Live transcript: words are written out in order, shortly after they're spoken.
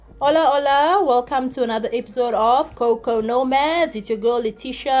Hola, hola. Welcome to another episode of Coco Nomads. It's your girl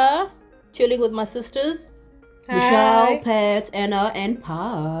Letitia, chilling with my sisters. Michelle, Pat, Anna, and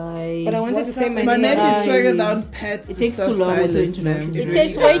Pi. But I wanted to say my name name. is further down Pat. It takes too long with the introduction. It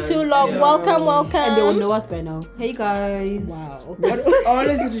takes way too long. Yeah. Welcome. And they will know us by now. Hey guys. Wow.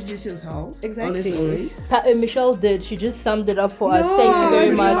 Always introduce yourself. Exactly. Always. Michelle did. She just summed it up for us. Thank you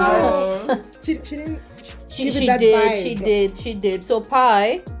very much. She didn't. She did. So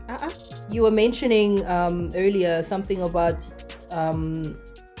Pi, you were mentioning earlier something about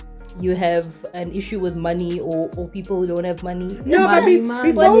you have an issue with money or people who don't have money. No, but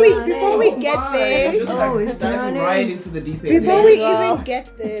before we get there, it's diving right into the deep end. Before we even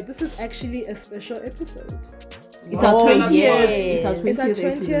get there, this is actually a special episode. It's our 20th. Yeah. It's our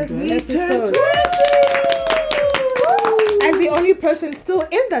 20th episode. As the only person still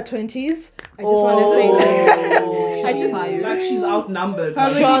in their 20s, I just want to say that. I just like she's outnumbered.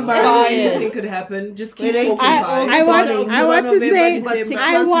 Shots fired. Anything could happen. Just keep talking. I want to say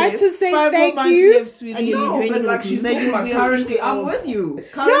thank you. But like she's talking about currently, I'm with you.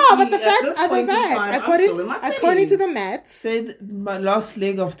 No, but the facts are the facts. According to the maths, said my last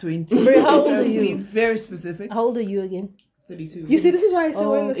leg of 20. How old are you? Be very specific. How old are you again? 32. You see, this is why I say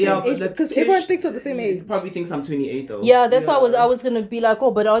we're in the same age, because everyone thinks we're the same age. Probably thinks I'm 28 though. Yeah, that's why I was gonna be like,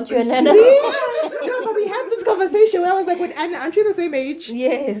 oh, but aren't you an Anna? No, but we had this conversation where I was like, with Anna, aren't you the same age?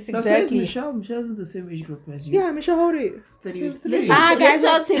 Yes, No, exactly. so is Michelle. Michelle's in the same age group as you. Yeah, Michelle, how old are you? 33. Guys,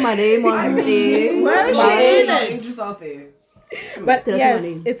 I'll say my name on the day. Where is she in it? Just out there. But That's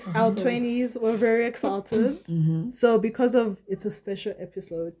yes, it's our 20s. We're very excited. So because of it's a special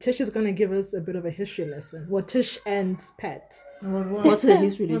episode, Tish is going to give us a bit of a history lesson. Well, Tish and Pat. What's the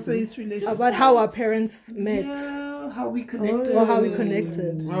history lesson? About how our parents met. Yeah, how we connected. Or how we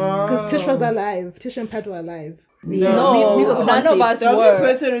connected. Because Tish was alive. Tish and Pat were alive. No, we were none of us The only were.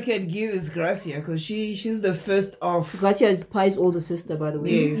 person who can give is Gracia, because she's the first of. Gracia is Pi's older sister, by the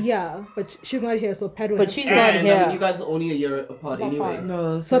way. Yes. Yeah, but she's not here, so Pat will But have she's to- not And, here. I mean, you guys are only a year apart anyway.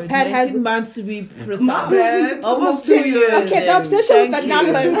 No, So Pat has 19 months to be precise. bad. Almost 2 years. Okay, the obsession with the Thank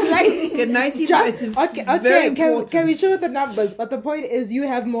you. numbers. Like, Okay, 19 it's okay, very important. can we show the numbers? But the point is, you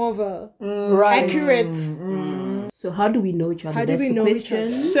have more of a Right. accurate. So how do we know each other? How do That's we the know each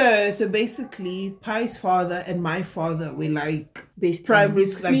question. other? So basically, Pi's father and my father were like Besties. primary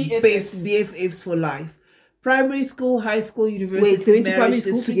school, like BFFs. BFFs for life. Primary school, high school, university. Wait, they went to primary marriage,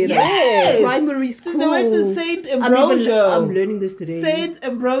 school district. together? Yes. Primary school. So they went to Saint I'm Ambrosio. learning this today. Saint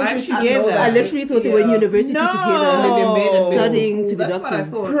Ambrosio Actually, together. I literally thought they were in university No. together. And then they made a studying to be That's what I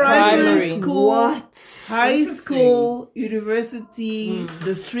doctors. thought. Primary Primary. school, What? high school, university,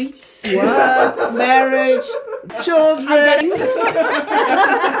 the streets, marriage, children.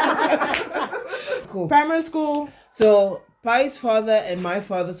 Cool. Primary school. So Pi's father and my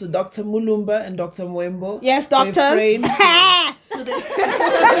father, so Dr. Mulumba and Dr. Mwembo. Yes, were doctors. friends.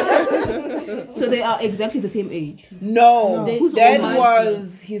 So they are exactly the same age. No, Who's Dad older?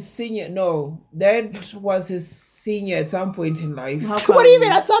 was his senior. No, Dad was his senior at some point in life. How come? What do you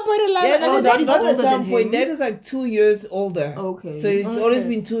mean? At some point in life? Yeah, no, Dad is not at older some than point. him? Dad is like 2 years older. Okay. So it's always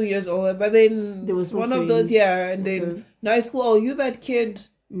been 2 years older. But then There was no one of friends. those, and then high school, oh, you that kid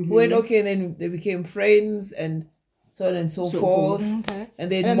who went, okay, and then they became friends and so on and so forth. Okay. And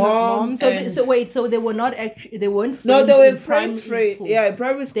then And mom. So, so they were not actually. They weren't. Friends No, they were in friends. primary school. Yeah, in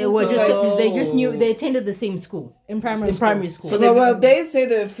primary school. They were so just. like- They just knew. They attended the same school. In primary In school. primary school. So they say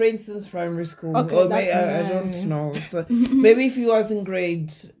they were friends since primary school. Okay, Or that's I don't know. So maybe if he was in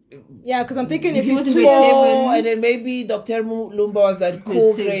grade Yeah, because I'm thinking if He he's was in too grade old. seven. and then maybe Dr. Lumba was that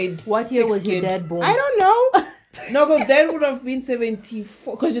cool six. grade. What year six was your kid. dad born? I don't know. No, because dad would have been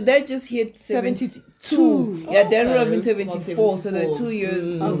 74. Because your dad just hit 72. Yeah, dad would have been 74. So they're 2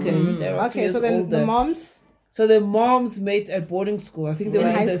 years. Okay. They were 2 Okay, years so then older. the moms. So the moms met at boarding school. I think they In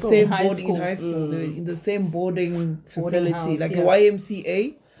were high in the school. same High boarding in school. high school. They were in the same boarding facility, house, like yeah. a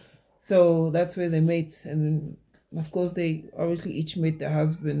YMCA. So that's where they met. And then, of course, they obviously each met their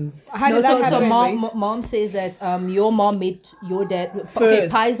husbands. How No, did that so happen? mom says that your mom met your dad. Okay,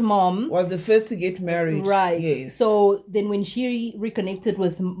 First. Pi's mom. Was the first to get married. Right. Yes. So then when she reconnected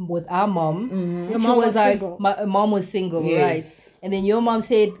with our mom, Your she mom was was like, single. my mom was single, Yes. right? And then your mom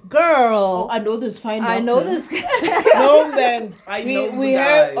said, girl, I know this fine I know doctor. this guy. No, man. I we, know we the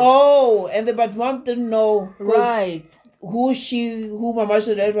have, guy. but mom didn't know. 'cause Right. Who Mama's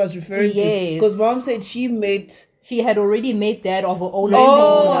dad was referring to. Yes. Because mom said she met. She had already met that of her own. That's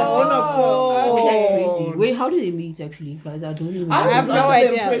crazy. Oh, Wait, how did they meet actually, guys? I don't even know. I have was no under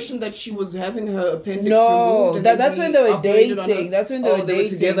the idea. impression that she was having her appendix No, removed. And that's then when they were operated on her. dating. That's when they Oh, were they were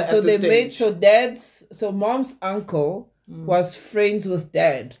dating. together So at they the met. stage. So mom's uncle was friends with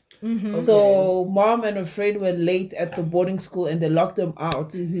dad. So mom and a friend were late at the boarding school and they locked them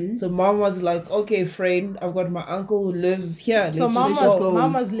out. So mom was like, okay, friend, I've got my uncle who lives here. So Let's just go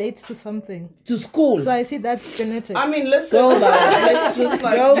mom was late to something. to school. So I see that's genetics. I mean, listen. Go back. Let's just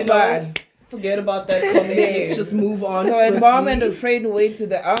like Go you know, back. forget about that comment. Let's just move on. So when mom and a swiftly. friend went to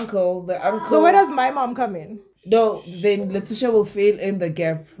the uncle so where does my mom come in? No, then Letitia will fill in the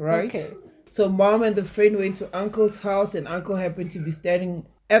gap, right? Okay. So mom and the friend went to uncle's house and uncle happened to be standing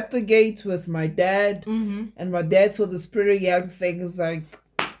at the gate with my dad. And my dad saw this pretty young thing. Is like,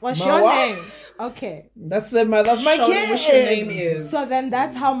 What's my your what? name? Okay. That's the mother of my Shout out kid. what your name is. So then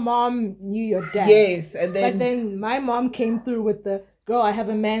that's how mom knew your dad. Yes, and then, But then my mom came through with the girl, I have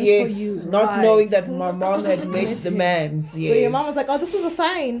a man's yes, for you. not Right. knowing that my mom had met the man's. Yes. So your mom was like, oh, this is a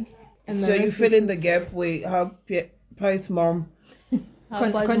sign. And the So you rest fill is in the gap where how Pi's mom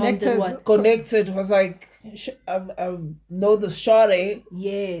connected. connected was like, I know the shawty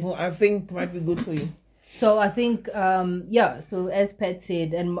Yes. who I think might be good for you. So I think, so as Pat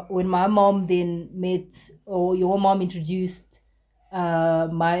said, and when my mom then met, or your mom introduced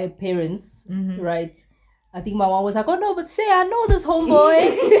my parents, right? I think my mom was like, oh no, but say, I know this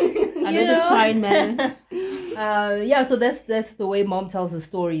homeboy. I know this fine man. So that's the way mom tells the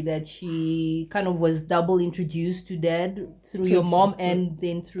story, that she kind of was double introduced to dad through your mom and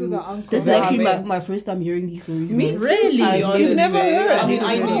then through the uncle. This is Yeah, actually man. my first time hearing these stories. Me man. too, Really? to be honest, You've never babe. heard? I mean,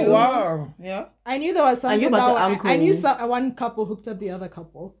 I Oh, knew. wow. Yeah. I knew there was something. knew about the I uncle. knew one couple hooked up the other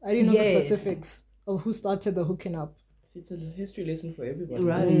couple. I didn't know the Yes. specifics of who started the hooking up. It's a history lesson for everybody.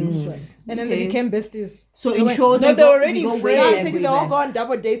 Right. And then they Okay. became besties. So in short, No, we they're go- already we go way friends. Yeah, I'm back saying with they all that. go on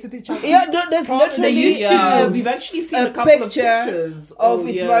double dates with each other. Yeah, no, there's literally Used to. a We've actually seen a a couple picture of pictures of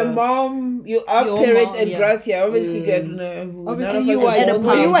it's my mom, our Your parents, mom, and yeah. Gracia. Obviously, Obviously, you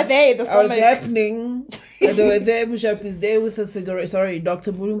were there. The I was stomach. happening. And they were there. Bishop is there with a cigarette. Sorry,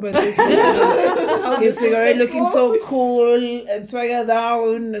 Dr. Mulumba is his cigarette looking so cool and swagger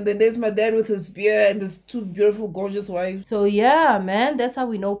down. And then there's my dad with his beer and his two beautiful, gorgeous wives. So yeah, man, that's how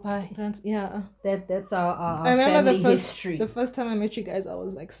we know Pi. Yeah. That's our I remember family the history. first time I met you guys, I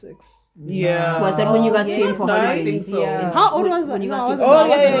was like 6. Yeah. Was that when you guys yeah. came for No, I holiday? I think so. Yeah. How old was I? when you No, guys I came wasn't. for Oh, I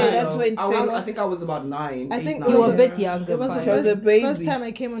wasn't yeah, nine. that's when I six. think I was about 9. I think You were a was bit younger. It was the Pi. She was a baby. first time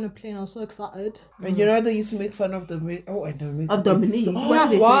I came on a plane. I was so excited. And you know they used to make fun of the I don't make Of Dominique. So, What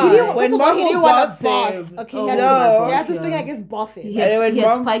did they why? say? He didn't, When first of all, he Mom didn't want got a bath. them. Okay, Oh, he had, no. he had this thing against bathing. He had, when he had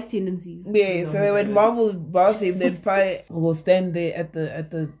mom- spike tendencies. yeah, so then when mom will bath him, then Pi will stand there at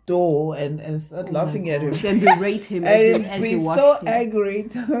the door and start laughing at him. Then berate him as And they be watched so him. angry.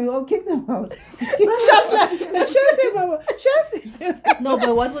 I'll kick them out. No,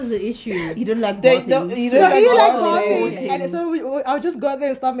 but what was the issue? He didn't like They bathing. don't, you No, don't he like bathing. bathing. And so I'll just go there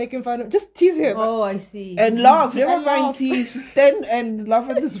and start making fun of just tease him. Oh, I see. And laugh, never And mind laugh. tease. Stand and laugh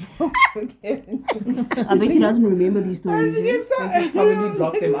at this woman again. I bet he doesn't remember these stories. eh? It's so Just probably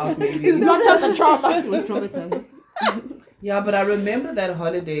block them out maybe. He's blocked out the trauma. He was traumatized. Yeah, but I remember that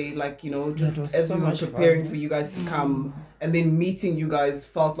holiday, like, you know, just was as so we were much preparing fun. for you guys to come, and then meeting you guys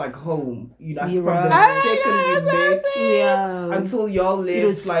felt like home. You know, You're from the right. second we met Yeah. until y'all left. It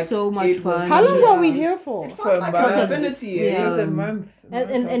was like so much it was- fun. How long were we here for? For a Like month. infinity. Yeah. It was a month.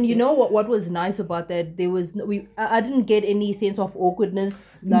 And you know what was nice about that? There was I didn't get any sense of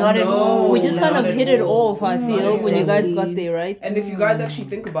awkwardness. Not at all. We just kind Not of at hit it all. off. I feel when you guys got Exactly. there, right? And if you guys actually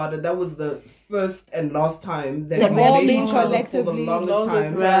think about it, that was the first and last time that That we we all met been each other for the collectively longest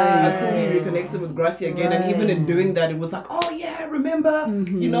time. Right. Until we reconnected with Gracia again. And even in doing that, it was like, oh yeah, remember?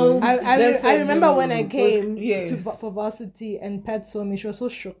 You know? I remember when I came yes. for varsity and Pat saw me, she was so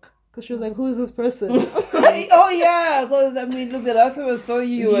shook. Because she was like, who is this person? Oh yeah, because I mean, look, the last time I saw you,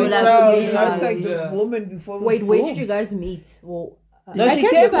 you were You a were like, child. yeah. I was like this Yeah. woman before. with Wait, where did you boobs. guys meet? Well, No, I she came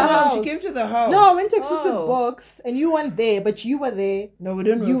came to the home. She house. came to the house. No, I went to Exclusive Oh. Box and you weren't there, but you were there. No, we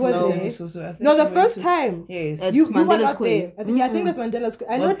didn't. You work were with there. Susu. I think No, the we went first to- time. Yes. At You were Mandela not Square. there. I think it was Mandela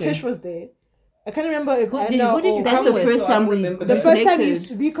Square. I know Okay. Tish was there. I can't remember if Who I did- know. who did you or- guys That's the Wait, first so I time don't we remember the that. first time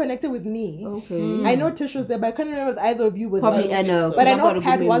connected. you reconnected with me. Okay. I know Tish was there, but I can't remember if either of you were Probably there. Anna. But I I've know got a good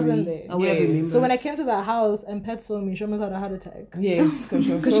Pat memory. wasn't there. I would have Yes. remembered. So when I came to the house and Pat saw me, she almost had a heart attack. Yes, because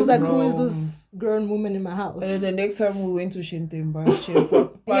she was Because so she's like, who is grown. this grown woman in my house? And then the next time we went to Shintemba,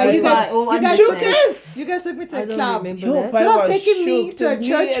 Yeah, you guys, Oh, you guys I took understand. us. You guys took me to I a don't club. remember Yo, that. Instead of was taking me shook. to a It was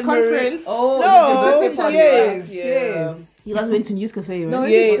church me and Marie- conference. Oh, No, you took me to yes, that, yes. You guys went to News Cafe, right? No,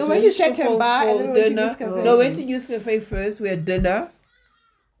 Yes, we went to used to Shetemba for and then we went to dinner. News Cafe. No, we went to News Cafe first. We had dinner.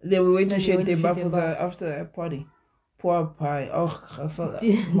 Then we went to Then you went to Shintemba for Shintemba. the after that party. Poor pie. Oh, I felt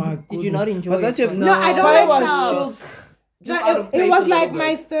Did- my did you not enjoy Was that it? your No, I don't Pie like was clubs. shook. Just No, out of it place was a little like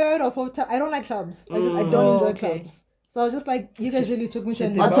my bit. third or fourth time. I don't like clubs. I don't Oh, enjoy okay. clubs. So I was just like, you guys really took me to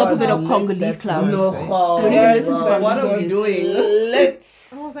Shit, another On top of it, a level. Congolese club. No, Yes, what are we doing?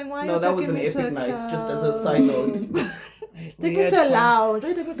 Let's. I was like, why are No, you that was taking an me to epic a night. club? Just as a side note. Take me to a lounge. Why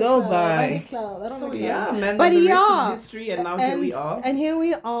you take me to Go a club? by. I need club. I don't So need yeah, clubs. man. But the rest yeah. is history, and now here we are. And here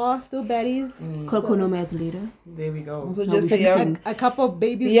we are, still baddies. Coco Nomads later. There we go. Also, No, just we a young, A couple of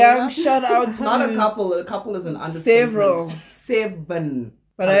babies. young later. shout out It's not a to. couple. A couple is an understatement. Several. 7.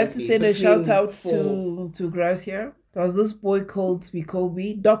 But I have to send a Between shout out 4. to Gracia. There was this boy called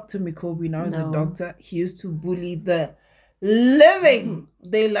Mikobi, Dr. Mikobi, now he's a doctor. He used to bully the living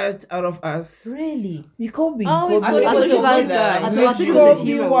daylight out of us. Really? Mikobi. Oh, it's Mikobi. I was thought you a guys. good guy. I thought he was a Mikobi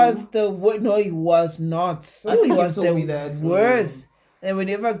hero. was the no, he was not. I Oh, think he you was told the me that, so- worst. And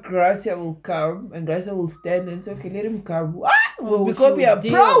whenever Gracia will come, and Gracia will stand and say, okay, let him come. Will Oh, Mikobi she would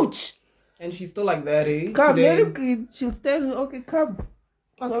deal. approach? And she's still like that, eh? Come, Today. let him. She'll stand. Okay, come.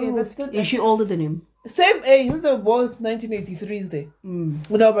 Okay, Come, that's stand. Is she older than him? Same age. They're both 1983s there.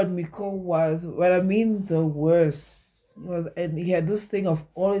 No, but Miko was, what I mean, the worst. And he had this thing of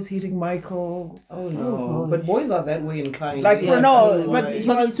always hitting Michael. Oh no! But boys are that way inclined. Like, Yeah, no, I don't know but why. He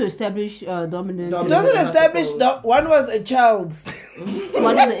wanted to establish dominance. It doesn't establish that one was a child.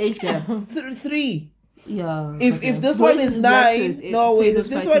 What is the age gap? 3. Yeah. If this Boys one is is black 9, to no wait. phase If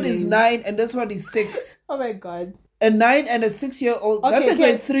of this one is fighting 9 and this one is 6, Oh my god. a 9 and a 6-year-old. Okay, That's a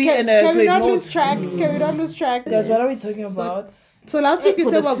grade 3 and a can we grade not most. lose track? Can we not lose track? Guys, what are we talking about? So last week you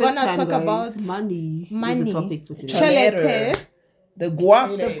For said the we're fifth gonna time, talk guys, about money. money. Is the topic for today. chelete, The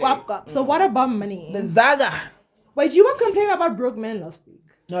guap, the guap guap. So what about money? the zaga. Wait, you were complaining about broke men last week.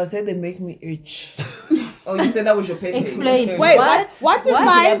 No, I said they make me itch. Oh, you said that was your pet hate. Explain. Wait, What? what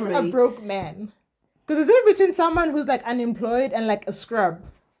defines a Elaborate. broke man? Because it's different between someone who's like unemployed and like a scrub.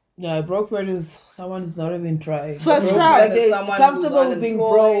 Yeah, a broke man is someone who's not even trying. So a Broke scrub. man is Is someone someone comfortable who's being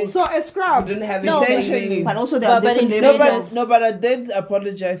unemployed. broke. So a scrub. You didn't have No, any essentially. savings. But also there are But in different No, levels. but I did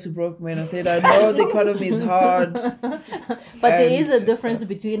apologize to broke men. I said I know the economy is hard. But there And- is a difference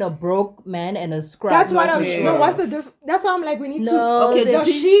between a broke man and a scrub. That's what I'm. Yeah. No, what's the difference? That's why I'm like, we need No, to. Okay, they- No,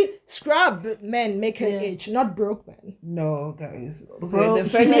 she scrub men make her Yeah. itch, not broke men. No, guys. Okay, Bro, the she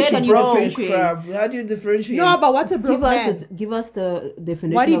fact said that can you you broke and differentiate? scrub. How do you differentiate? No, but what's a broke man? Give us the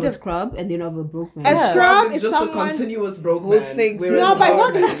definition What do you of a def- scrub and then of a broke man. A Yeah. scrub It's is just a someone. continuous broke Who man. thinks whereas No, but it's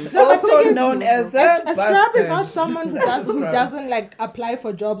not. hard No, but also thing is, known as a scrub is bastard. not someone who does who Scrub. doesn't like apply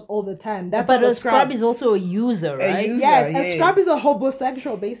for jobs all the time. That's But what a scrub is also a user, A right? user. yes, a Yes. scrub is a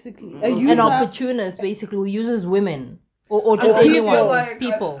homosexual basically. A user. An opportunist, basically, who uses women or just I anyone. feel like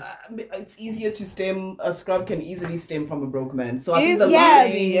people. it's easier to stem a scrub can easily stem from a broke man. So I think Easy, the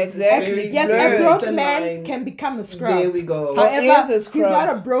yes, line exactly. very Yes, blurred. a broke thin man line. can become a There scrub. we go. How- However, is a he's not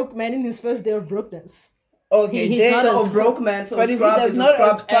scrub? a broke man in his first day of brokenness. Okay, He's then not So a a broke man, so But a if he scrub does is not a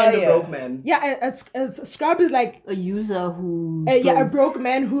scrub and a aspire- broke man. Yeah, a scrub is like A user who. a broke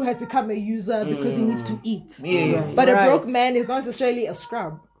man who has become a user because he needs to eat. Yes. But a Right. broke man is not necessarily a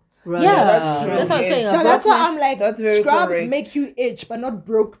scrub. Right. Yeah, that's true. that's what I'm saying. Yes. a So broke that's why man- I'm like, That's very scrubs correct. make you itch, but not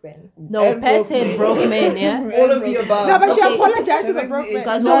broke men. No, And Pat broke said men. broke men, yeah? All of the above. No, but she Okay. apologized to the broke man.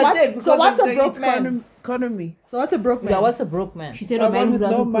 Guys, So, no, I what, did, because so what's of a the broke man? economy. So what's a broke man? Yeah, what's a broke man? She said a man Someone who with no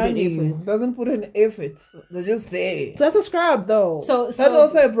doesn't put in money effort. doesn't put in effort. They're just there. So that's a scrub though. So, That's so,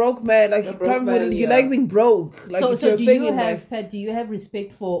 also a broke man. Like you broke come man, with, you yeah. like being broke. Like so, it's so your do thing you in have, life. Pat, do you have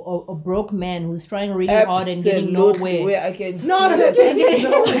respect for a broke man who's trying really hard and getting Absolutely, nowhere? where I can No, see that's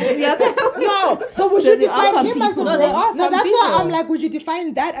that. no. So would you There are define some him as a people. broke? No, there are No, some that's why people. I'm like, would you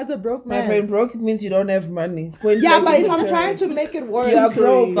define that as a broke My man? friend, broke means you don't have money. When Yeah, like, but if you I'm can- trying to make it work, you are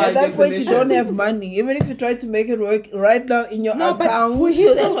broke. By At that point, you definition. don't have money. Even if you try to make it work right now in your no, but account, will he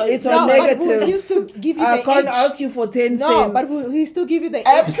So still, that's why it's no, on but will he negative. still give you I the can't edge? ask you for 10 No, cents. but will he still give you the edge?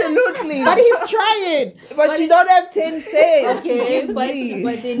 Absolutely. But he's trying. But you don't have 10 cents to Okay, give but me.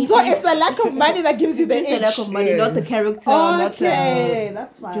 then So it's the lack of money that gives you the Just the edge. lack of money, not the Yes. character, not Okay,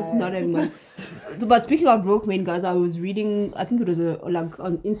 that's fine. just not having money. But speaking of broke men, guys, I was reading. I think it was like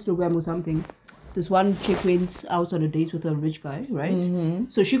on Instagram or something. This one chick went out on a date with a rich guy, right? Mm-hmm.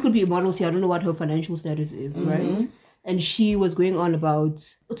 So she could be a model here. I don't know what her financial status is, right? And she was going on about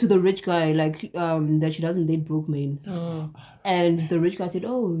to the rich guy like that she doesn't date broke men. And the rich guy said,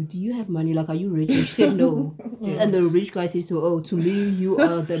 "Oh, do you have money? Like, are you rich?" And she said, "No." And the rich guy says to her, "Oh, to me, you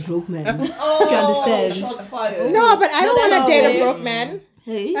are the broke man." Do you understand? Shots fired. No, but I don't want to no, date babe. a broke man.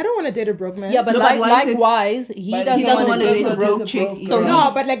 Hey, I don't want to date a broke man. yeah, but No, but why is it- likewise, he But doesn't, he doesn't want want to to date date a a broke. broke chick. broke So either.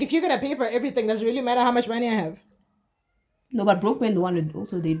 No, but like if you're gonna pay for everything, does it really matter how much money I have? No, but broke men don't want to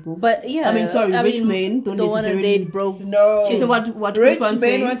also date broke. But yeah, I mean, sorry, rich men don't want to necessarily date broke. No. So what Rich Chris men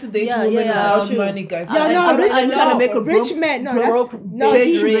says- want to date Yeah, women yeah, without true. money, guys. Yeah, no, I'm rich trying to make a rich broke- man. No, broke no, bitch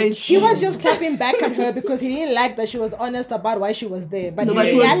he, rich. he was just clapping back at her because he didn't like that she was honest about why she was there. But No, in but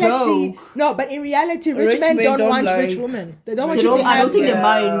she was reality, broke. no, but in reality, rich Rich men men don't don't want like- rich women. They don't want They you don't, to I have. don't think they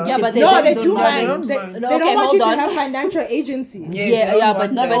mind. Yeah, but they No, don't- they don't do mind. mind. They No, don't okay, want you hold to on. have financial agency. Yes, Yeah, they yeah, don't but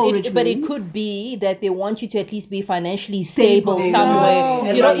want Not that. all rich but it men. could be that they want you to at least be financially stable Stable. somewhere. No.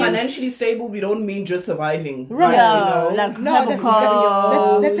 And You by know, financially stable, we don't mean just surviving. Right. Yeah, You know? like No, have a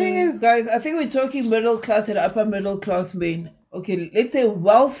car. the thing is, Guys, I think we're talking middle class and upper middle class men. Okay, let's say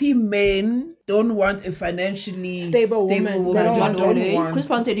wealthy men don't want a financially Stable woman. They woman. don't One want only. want. Chris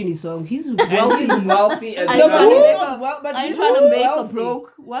Brown said in his song, he's And wealthy. he's wealthy as Are No, you but trying to he's make not a, well- but are you he's trying to not make a wealthy.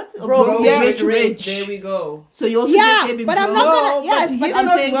 broke what? A Broke broke yeah, rich rich. rich. There we go. So you also yeah, just gave him but I'm broke. not No, gonna. Yes, but he's I'm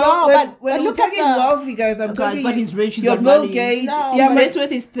not saying well. no, When but we're look at talking the. wealthy, guys, I'm Guys, talking. but he's rich, he's Your got Bill money. Gates. No, Yeah, but Net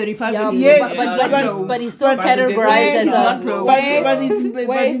worth is 35 yeah, million. Yes, but he's still But the categorized difference as is a not broke.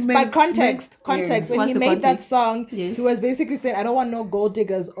 But context. Yes. When What's he the made that context? song, Yes. he was basically saying, "I don't want no gold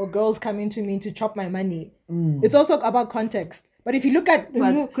diggers or girls coming to me to chop my money." It's also about context. But if you look at,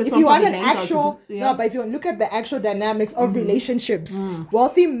 But Chris if you want Brown an probably hangs out actual, with- yeah. no, but if you look at the actual dynamics of relationships,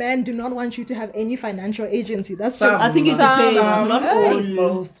 wealthy men do not want you to have any financial agency. That's just. I think it depends, not all.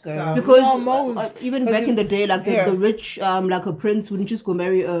 Most guys. Because No, most. even back in the day, like Yeah. the rich, like a prince wouldn't just go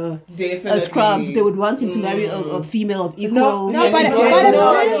marry a Definitely. scrub. They would want him to marry a female of equal. No, but no, but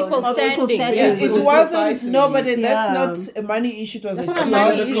no, a equal of equal standing. status. Yeah. It So wasn't precisely. nobody. Yeah. That's not a money issue. It was That's a not a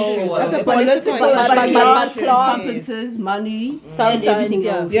money class issue. one. That's a A political political issue. but class, class- conferences, money, and Sometimes, everything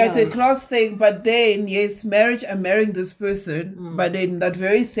yeah. else. Yeah, it's a class thing, but then yes, marriage. I'm marrying this person, but then that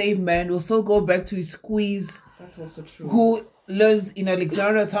very same man will still go back to his squeeze, That's also true. who lives in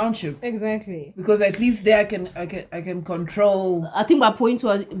Alexandra Township, Exactly. because at least there I can control. I think my point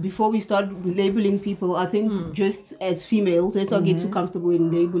was, before we start labeling people, I think just as females, let's not get too comfortable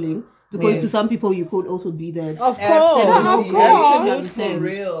in labeling. Because Yes. to some people, you could also be that. Of course. Absolutely. No, of Absolutely. course. For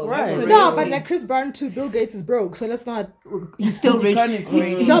real. Right. For No, real. but like Chris Brown to Bill Gates is broke, so let's not. He's still rich. can't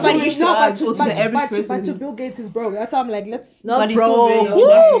equate. He's No, still but rich to no, us, or to the average but person. to Bill Gates is broke. That's why I'm like, let's. Not But he's still broke. rich.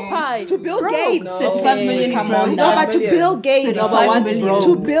 Woo, pie. To Bill Broke. Gates. No. 35 million is Come broke. on No, now. but to Bill Gates. No, but what's broke?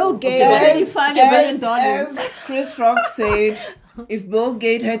 To Bill Gates. $35 million. As Chris Rock said, if Bill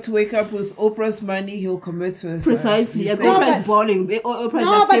Gates had to wake up with Oprah's money, he'll commit suicide. Precisely. And No, Oprah's but- balling. Oprah's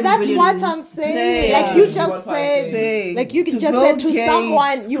No, like but 7 that's billion. what I'm saying. Yeah. Like you What just I'm said, saying. like you To just Bill said to Gates,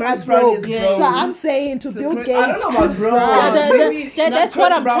 someone you Chris are Brown broke. is broke. So I'm saying to Bill Chris- Gates, I don't know Chris about bro. Brown. Yeah, Maybe that's Chris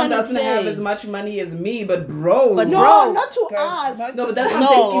what I'm Brown trying to doesn't have say. as much money as me, but bro. But No, Broke. not to Okay, us. not No, to- but that's what No,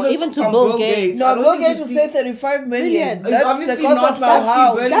 I'm saying. even to from Bill Gates. I No, don't Bill think Gates you will see- say 35 million. It's That's the obviously cost not of my 50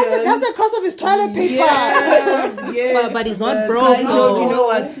 house. billion. That's the cost of his toilet paper. Yeah, yes, But he's not but- broke. Guys, No. no, do you know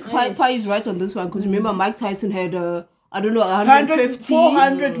what? Pi is right on this one, because remember Mike Tyson had I don't know, 150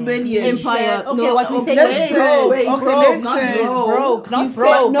 400 million. empire. Okay, no, what we say let's is say- broke. okay, Broke, let's not say- broke, not He said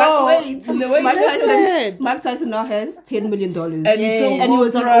broke. no. Wait, Wait, Mike listen. Tyson now has $10 million. And Yeah. he told And he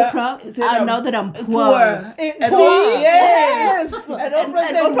was on Oprah. he said, Now that I'm poor. poor. Eh, And poor. yes. And Oprah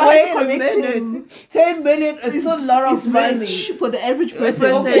and said, Oprah wait had to a correct minute. 10 million is a lot It's of money. rich for the average person.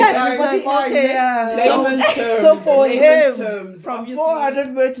 Person. Yes, Guys, but he- like, okay, yeah. Layman's terms. So for layman's him, terms, from obviously.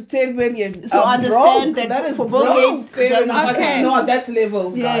 400 million to 10 million. So I'm understand broke. that is for Bill broke. Gates, Fair that- enough. I Okay. think, no, that's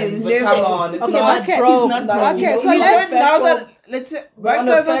levels, guys. Yes, But come levels. on, it's Okay, not. but Okay. He's not Like, broke. Okay, you so know, let's- Now factual- that let's say, But on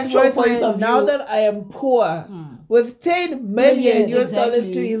a Mike factual Tyson's point of now view- that I am poor with 10 million Million, US dollars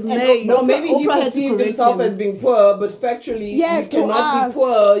to exactly. his And name. No, maybe he Oprah had to perceived correct himself him. as being poor, but factually, Yes, you to cannot us. be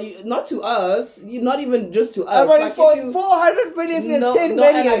poor. Not to us. Not even just to us. I'm already Like, for if you- 400 million for no, 10 no,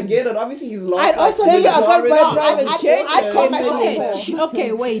 and I million. get it. Obviously, he's lost. I'd also tell you I can't buy majority- private jet. I'd call and myself money. poor.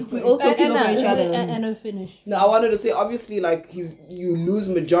 Okay, wait. We all talking Anna, over each other. Anna, finish. No, I wanted to say obviously like you lose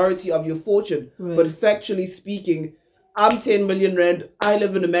majority of your fortune, Right. but factually speaking, I'm 10 million rand. I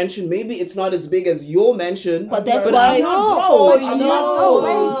live in a mansion. Maybe it's not as big as your mansion, But that's but why. I'm not No, broke. I'm no, not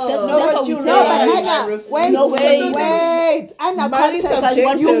wait. broke. That's No, what but we you say. No, but I Anna, wait, No, wait. wait. Anna, Money is context.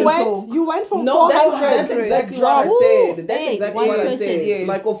 subjective. You went from No, that's 400. exactly what I said. That's Hey, exactly one what I person. said. Yes.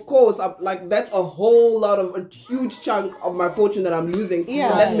 Like, of course, like that's a whole lot of a huge chunk of my fortune that I'm losing. Yeah.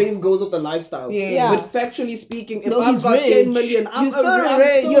 And that Right. maybe goes with the lifestyle. Yeah. But factually speaking, if No, I've he's got rich. 10 million, I'm You're still I'm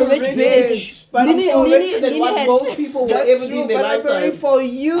rich. still You're rich, bitch. But Nini- I'm still Nini- richer than Nini what had- most people will That's ever true, be in their but I'm very lifetime. for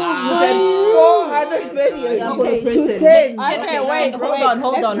you. You said 100 million Okay. to 10. Okay, wait, Hold on.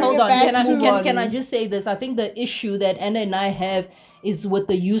 Let's Can I just say this? I think the issue that Anna and I have is with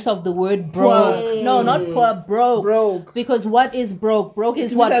the use of the word broke. No, not poor, broke. Broke. Because what is broke? Broke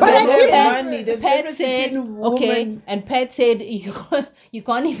is what? means I don't have Pat- money. There's Pat difference said, between okay, women. and Pat said, you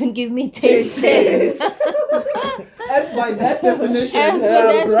can't even give me 10 cents. As by that definition. As per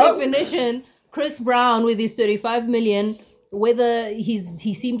that broke. definition, Chris Brown with his 35 million, whether he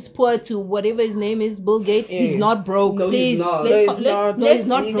seems poor to whatever his name is, Bill Gates, he's Yes. not broke. No, he's Please, not. No, he's not. No, he's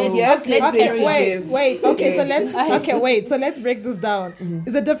not He- broke. Yes, Let's Okay, carry on. wait. Okay, so Yes. let's break this down.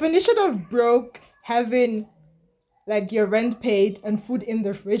 Is the definition of broke having like your rent paid and food in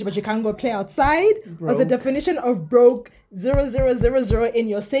the fridge, but you can't go play outside? Or is the definition of broke 0 in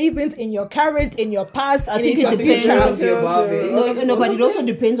your savings, in your current, in your past, I and think in it your depends. future? No, but it also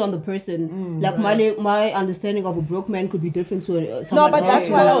depends on the person. Like my understanding of a broke man could be different to someone but that's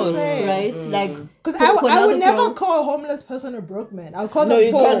else's, what I'm saying. right? Like, Because for I would another never broke- call a homeless person a broke man. I'll call No, them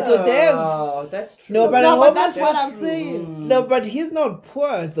you poor. can't go there. Oh, that's true. No, but No, a but homeless that's what I'm person. saying. No, but he's not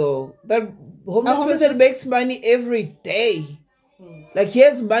poor though. That homeless homeless person person- makes money every day. Like he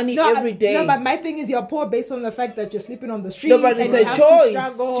has money every day. No, but my thing is you're poor based on the fact that you're sleeping on the street. No, but it's and a you have to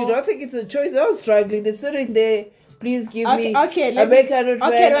choice. struggle. Do you not think it's a choice? They're struggling. They're sitting there. Please give me. Okay, I make 100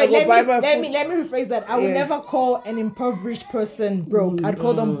 rand. I go buy my let food. me rephrase that. I would Yes. never call an impoverished person broke. I'd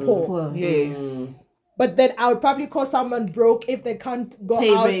call them poor. Poor. Yes. But then I would probably call someone broke if they can't go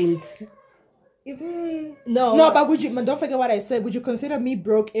Pay out. rent. No, but would you? But don't forget what I said. Would you consider me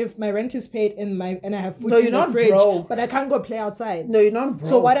broke if my rent is paid and I have food No, in you're the not fridge, broke. but I can't go play outside? No, you're not broke.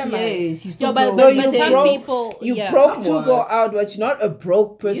 So what am I? Yes, you still Yeah, but- broke. No, but you some broke. people- you yeah. broke to go Somewhat. out, but you're not a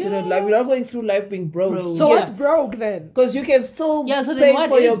broke person in life. You're not going through life being broke. Broke. So Yeah. what's broke then? Because you can still Yeah, so then pay what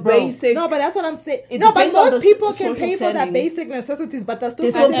for is your broke? basic. No, but that's what I'm saying. It No, but depends on most the people can social pay for their standing. basic necessities, but they're still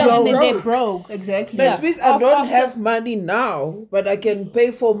They're still considered broke. And then broke. they're broke. Exactly. That Yeah. means I After- don't have money now, but I can pay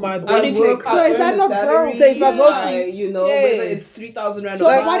for my When basic. you work, So is that not broke? So if I go to- you know, Yes. whether it's 3,000 rand. So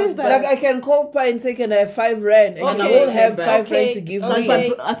a month, what is that? Like I can call Pa and say, "Can I have 5 rand?" And I Okay. will have Okay. 5 rand to give Okay. me.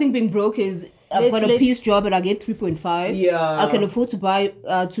 But I think being broke is I've got a Let's- piece job and I get 3.5. Yeah. I can afford to buy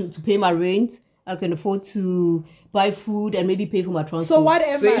to pay my rent. I can afford to buy food and maybe pay for my transport. So what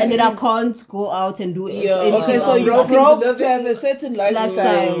am And I? then I can't go out and do Yeah. anything Okay, so else. you're broke broke is to have a certain lifestyle,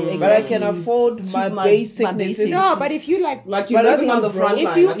 Lifestyle, but I exactly. can afford my My basic basic. necessities. No, but if you like Like you're But that's living on the not broke. front If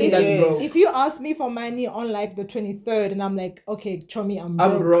line. you- I think if- that's Yes. broke. if you ask me for money on like the 23rd and I'm like, okay, Chomi, I'm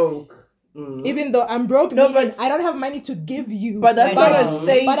I'm broke. broke. Even though I'm broke, No, meaning but- I don't have money to give you. But that's but, not a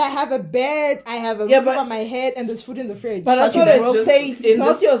state. But I have a bed, I have a Yeah, roof but- over my head, and there's food in the fridge. But that's Okay, not a that's just- state. It's in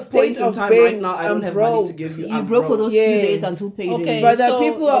not this your point state in of time being. right now, I don't I'm have broke. money to give you. You I'm broke for those few Yes. days until payday. Okay. But the So-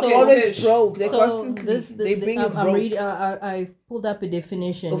 people are so- always Tish. broke. They So constantly they being is I'm broke. reading. I pulled up a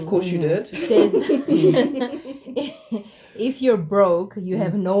definition. Of course you did. It says, if you're broke, you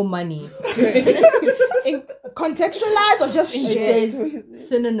have no money. In contextualized or just in It general? says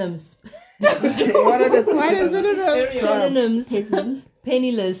synonyms. What are the What is it? Synonyms. Peasant.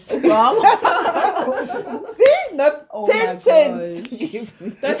 Penniless. See, not Oh 10 my cents.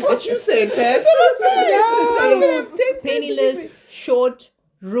 That's what you said, Pat. I don't even have 10 cents. Penniless. Short.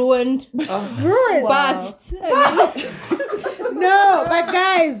 Ruined. Ruined. Bust. No, but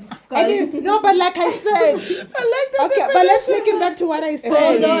guys, but like I said, okay, but let's take it back to what I said.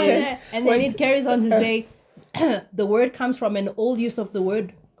 Hold on. Yes. And then it carries on to say, the word comes from an old use of the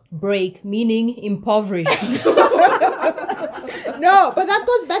word break, meaning impoverished. No, but that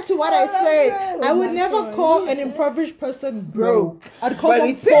goes back to what I said. I would never call an impoverished person broke. I'd call But them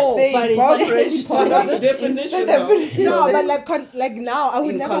it says poor. they But it- impoverished. But that's the definition. No, but like now, I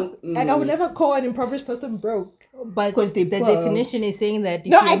would In never con- like I would never call an impoverished person broke. But Because they the poor. definition is saying that if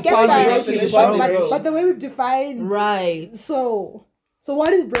No, you're I get impoverished, that, you're definition broke. is broke. but the way we've defined, Right. so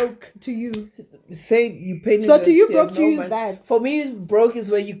what is broke to you? Say you pay. So to you, broke have to you is money. that. For me, broke is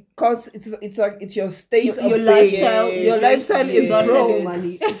where you can't. It's like it's your state Your of lifestyle. being. Your lifestyle is not broke. having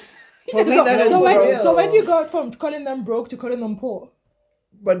money. For me, that is So broke. when you go from calling them broke to calling them poor,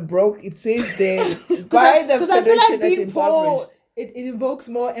 But broke, it says there by the because I feel definition like that's being poor, impoverished. it invokes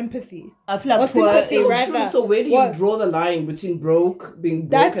more empathy. I feel like Or poor sympathy, is- rather. So where do you What? draw the line between being broke and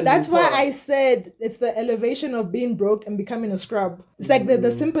That's being why poor? I said it's the elevation of being broke and becoming a scrub. It's like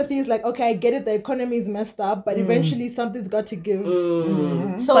the sympathy is like, okay, I get it, the economy is messed up, but eventually something's got to give.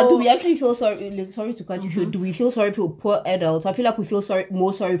 So But do we actually feel sorry? Sorry to cut you short. Do we feel sorry for poor adults? I feel like we feel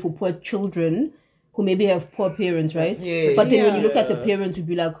more sorry for poor children who maybe have poor parents, right? Yeah. But then when you look Yeah. at the parents, you'd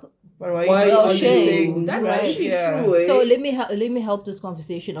be like, But why Why you are doing shame. things? That's Right. actually Yeah. true. Eh? So let me help this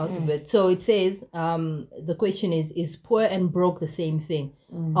conversation out a bit. So it says, the question is poor and broke the same thing?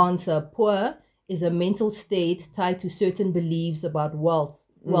 Answer: poor is a mental state tied to certain beliefs about wealth.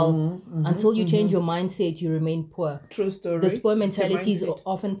 Until you change your mindset, you remain poor. True story. This poor It's a mentality is mindset.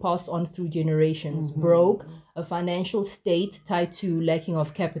 often passed on through generations. Broke, a financial state tied to lacking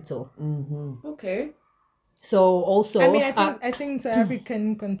of capital. Okay. So also, I mean, I think South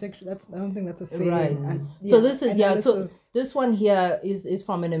African context. I don't think that's a fair. right. So this is analysis. So this one here is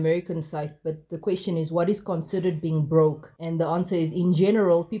from an American site, but the question is, what is considered being broke? And the answer is, in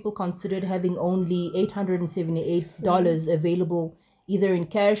general, people considered having only $878 available either in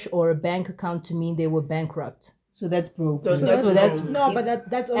cash or a bank account to mean they were bankrupt. So that's broke. So that's no, but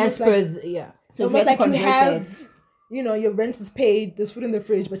that's almost as per like So almost if like you convert have, that- your rent is paid, there's food in the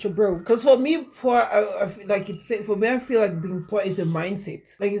fridge, but you're broke. Because for me, poor, I feel like for me, I feel like being poor is a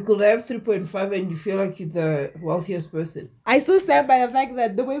mindset. Like you could have 3.5 and you feel like you're the wealthiest person. I still stand by the fact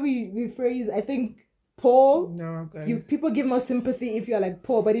that the way we phrase, I think poor, No, guys. people give more sympathy if you're like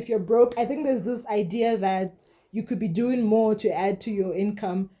poor, but if you're broke, I think there's this idea that you could be doing more to add to your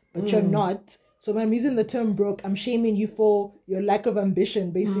income, but you're not. So when I'm using the term broke, I'm shaming you for your lack of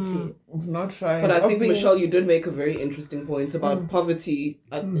ambition, basically. Not trying. But I think, Michelle, you did make a very interesting point about poverty.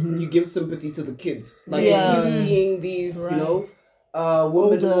 You give sympathy to the kids. Like, if you're seeing these,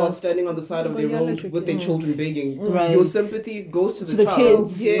 women who are standing on the side of the road with their children begging, your sympathy goes to the child,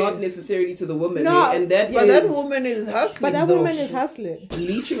 kids. not necessarily to the woman. No, And that But is that woman is hustling. But that though. woman is hustling.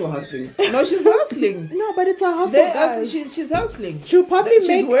 leeching or hustling. No, she's hustling. No, but it's a hustle, guys. She's hustling. She'll probably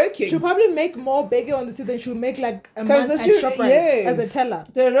She's working. She'll probably make more begging on the street than she'll make like a 'Cause month at she- ShopRite yes. as a teller.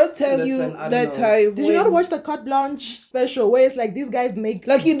 They don't tell you Listen, I don't that know. time. Did you not watch the Carte Blanche special where it's like these guys make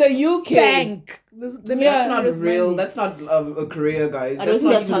Like in the UK. bank? They make That's not serious real. money. That's not a career, guys. I don't think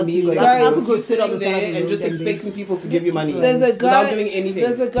not that's even me hustling. going That's- I out. could go sit on the Sitting side of there the and road just and expecting people to give you money. There's a guy. without doing anything.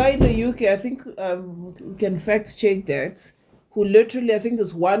 There's a guy in the UK. I think we can fact check that. Who literally, I think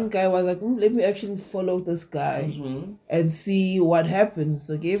this one guy was like, let me actually follow this guy and see what happens.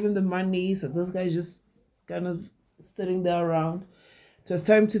 So gave him the money. So this guy just kind of sitting there around. It was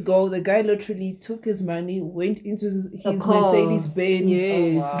time to go. The guy literally took his money, went into his car. Mercedes Benz,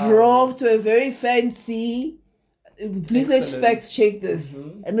 Yes. drove to a very fancy. Please let's Excellent. fact check this.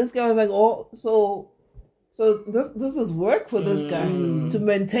 And this guy was like, oh, so this is work for this guy to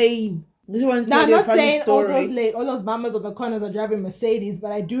maintain. This one Now, I'm not saying story. all those mamas on the corners are driving Mercedes,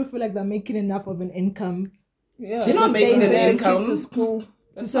 but I do feel like they're making enough of an income Yeah, They're not making an sustain income. kids to school.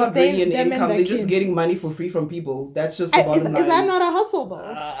 That's to not sustain really an them and income. their They're just kids. getting money for free from people. That's just the bottom line. Is that not a hustle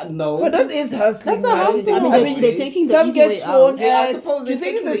though? No. But that is hustling. That's a guys. hustle. I mean, they're taking the some easy get way phone out. Yeah, I ads. suppose Do you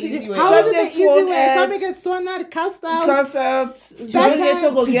they're think it's taking the the easy way How out. is it the get easy phone way? Some ads, get thrown out, cast out. cuss out, Spend get to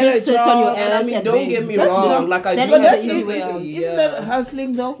time go to get a just sit on your job. And I ass mean, and don't beg. get me That's wrong. not- Like I that do is But the that's easy way out. isn't that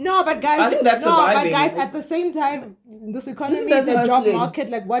hustling though? No, but guys, I think that's no, but surviving. guys, at the same time, this economy, Isn't that the job hustling? market,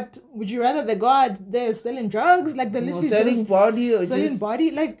 like, what would you rather they go out there selling drugs, like they're Or literally selling just body or selling just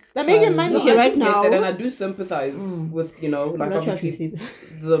body, like they're making money. Okay, right Get now- that, and I do sympathize with like I'm not trying to obviously say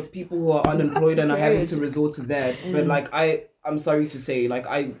the people who are unemployed and are having Sad. to resort to that. But like I'm sorry to say, like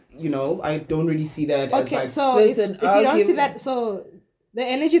I don't really see that as Okay, like so Listen, if you I'll don't give- see that, so the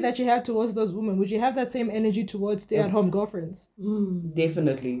energy that you have towards those women, would you have that same energy towards stay-at-home girlfriends?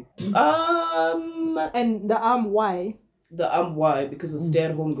 definitely. And why? Why? Because a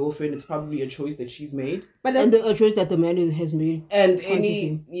stay-at-home girlfriend, it's probably a choice that she's made, But And a choice that the man has made. and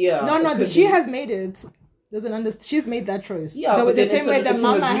Consciously. no, could she be- has made it. Doesn't understand. She's made that choice. Yeah, the but then same it's way an- that it's an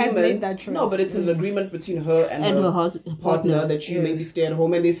mama has agreement. made that choice. No, but it's an agreement between her and And her her partner partner. that you maybe stay at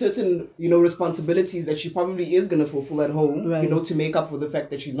home, and there's certain responsibilities that she probably is gonna fulfill at home, Right. to make up for the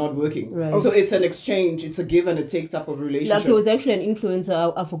fact that she's not working. Right. So it's an exchange, it's a give and a take type of relationship. Like there was actually an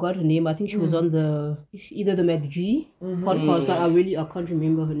influencer, I forgot her name. I think she was on either the MacG podcast, but I can't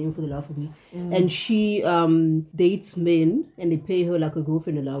remember her name for the life of me. And she dates men and they pay her like a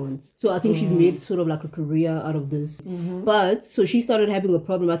girlfriend allowance. So I think she's made sort of like a career out of this. But so she started having a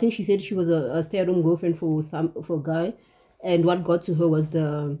problem. I think she said she was a stay-at-home girlfriend for a guy, and what got to her was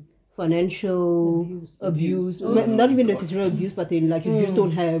the financial abuse. Not even necessarily abuse, but then like you just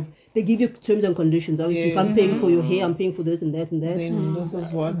don't have. They give you terms and conditions. Obviously, if I'm paying for your hair, I'm paying for this and that and that. Then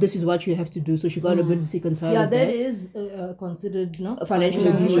this is what You have to do. So she got a bit sick and tired Yeah, of that that. is considered A financial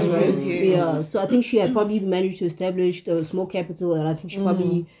abuse, Financial right? abuse, Yeah. So I think she had probably managed to establish a small capital, and I think she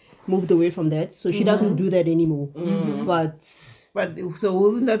probably moved away from that. So she doesn't do that anymore. But But so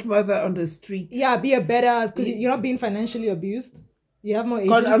wasn't that mother on the street? yeah, be a better because you're not being financially abused. You have more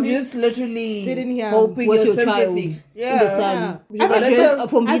agency. I'm just literally sitting here hoping with your your child sympathy. in the sun. Yeah.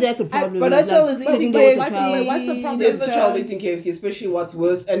 For me, that's a problem. But that child is sitting eating there with the KFC. child. What's the problem? There's the child eating KFC, especially what's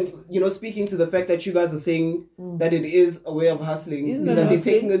worse. And, speaking to the fact that you guys are saying that it is a way of hustling, Isn't is that that they're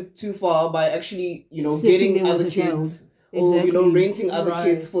hustling? taking it too far by actually, Sitting getting there with other the child. kids. Exactly. Or, renting other Right.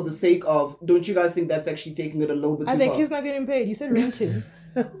 kids for the sake of, don't you guys think that's actually taking it a little bit too And the far? kid's not getting paid. You said renting.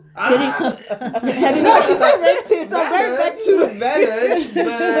 Having No, she said renting. So I'm going back to valid,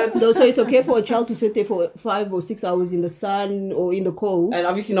 but... No, so it's okay for a child to sit there for 5 or 6 hours in the sun or in the cold, And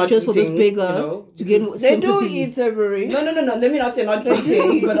obviously not just eating, for this bigger to get They do sympathy. eat every. No. Let me not say not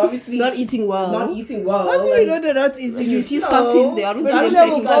eating, but obviously Not eating well. Not eating well. How do you and- know they're not eating? You see sculptures, they aren't But even how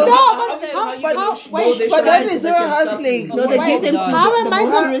taking level them. goes- wait, for them it's very hustling. No, they give them food. How The am I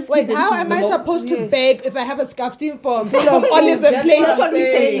most risky wait? them How to am the I most- supposed to Yes. beg if I have a scaffing for Full of olives food. and plates? That's what we're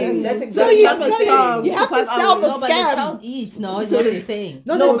saying. That's So exactly you, what I'm saying. you have For to 5 sell hours. the No, but the scam. child eats. No, is what they're saying.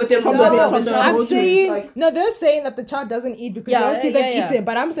 No, but they're from No, the from the I'm motorists, saying like- no. They're saying that the child doesn't eat because you Yeah, don't see them yeah. eating.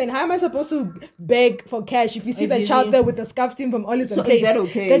 But I'm saying, how am I supposed to beg for cash if you see If the you child see- there with a scuffed in from olives So and is plates? that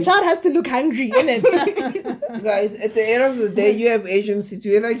okay? The child has to look hungry, innit? Guys, at the end of the day, you have agency to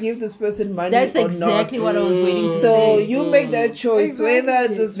either give this person money That's or exactly not. what I was waiting to So say. you make that choice. Whether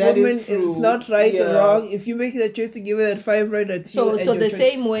this That is woman true. is not right or Yeah. wrong, if you make that choice to give her that 5 rand, that's you. So and so your the choice.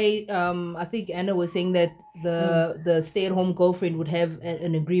 same way, I think Anna was saying that the stay-at-home girlfriend would have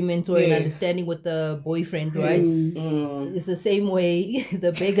an agreement or an Yes. understanding with the boyfriend, right? Mm. It's the same way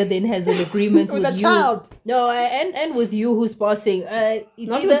the beggar then has an agreement With with the you. child. No, and with you who's bossing. It's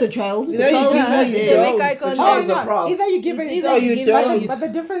Not either- with the child. The Yeah, you child do, is yeah, just you there. They make eye The contact. child's a no. prop. Either you give It's it, either no, you you give don't. values. But the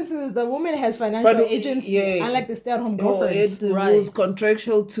difference is the woman has financial But, agency, yeah. unlike the stay-at-home Oh, girlfriend. it Right. was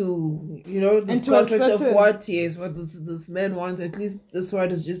contractual to, this And to a contract of certain- what, yes, what this man wants. At least this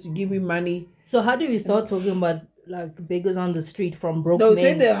one is just to give me money. So how do we start talking about like beggars on the street from broke No, men?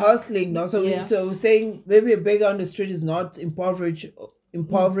 say they're hustling now. So, Yeah. so we're saying maybe a beggar on the street is not impoverished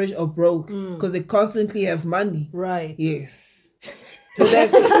or broke because they constantly have money. Right. Yes. So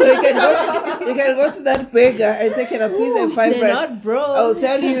you can go to that beggar and say, "Can I please have 5 They're rand?" not broke. I'll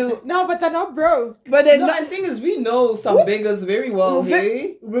tell you, No, but they're not broke. but they're No, not. and the thing is, we know some beggars very well.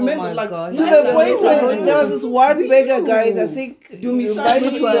 Hey, remember, my like God. To I the know. point where there was this one We beggar, do. guys. I think Do me you some- might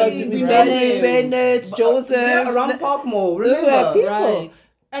which be one? Bennett, Joseph. Yeah, around Parkmore. Those were Remember? people. Right.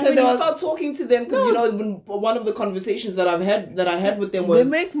 And So when there you was- start talking to them, because when one of the conversations that I had with them They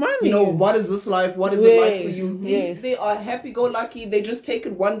was, make money. what is this life? What is it like for Yes, you? yes. They are happy-go-lucky. They just take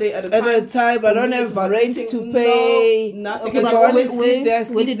it one day at a At time. a time, I For don't me, have it's about rent eating. to pay. No, nothing. Okay, And If but I so wanna where, sleep there, where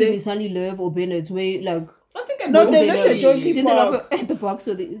sleep did there. Miss Sunny live or Bennett's? Where, like, I think I No, know they that live at Georgie didn't they Park. live at the park,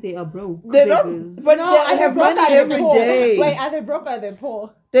 so they are broke. They're not, beggars. but No, they are they have broke? money Are they every poor? day. Wait, are they broke or are they poor?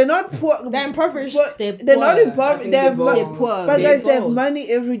 They're not poor. They're impoverished. They're not poor. I impoverished. think They have they're money. both. Poor. But They're guys, they have both. money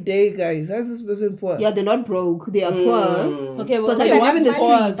every day, guys. How's this person poor? Yeah, they're not broke. They are poor. Okay, well, But okay, they what have in the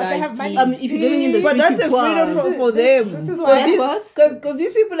poor, streets. But they guys, have money. please? If you're living in the But streets, that's a you're freedom poor. for them. This is why- What? Because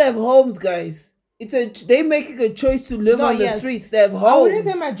these people have homes, guys. They making a choice to live No, on the yes. streets. They have I wouldn't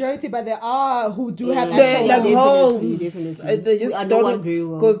homes. say majority, but there are who do have They're actual like Definitely, homes. definitely. And they just I know don't one very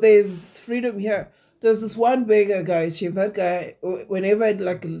well. because there's freedom here. There's this one beggar guy. That guy, whenever I'd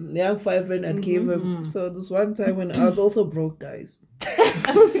like a young 5 rand, I'd give him. So this one time when I was also broke, guys,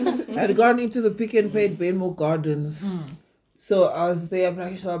 I'd gone into the Pick and Pay at Benmore Gardens. So I was there. I'm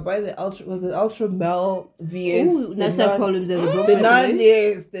like, shall I buy the Ultra Mel VS? Ooh, that's not problems as a broke The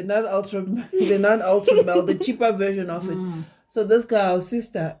person. the non-ultra Mel, the cheaper version of it. So this guy, our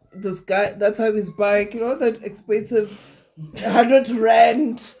sister, that's how his bike, that expensive 100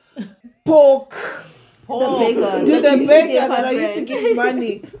 rand pork. The beggar. To the That you beggar used to that I give used to 5 give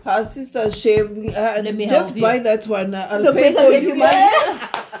money. Her sister shaving. Let me Just help you. buy that one. I'll The pay beggar for gave you. you money? Yes,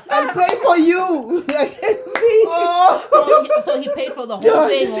 I'll pay for you. I can see. So he paid for the whole No,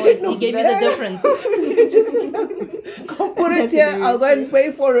 thing, just or say no, he gave you the yes. difference? Just come put it That's here. hilarious. I'll go and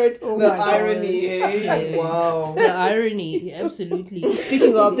pay for it. Oh The my God. irony, eh? Wow. The irony, absolutely.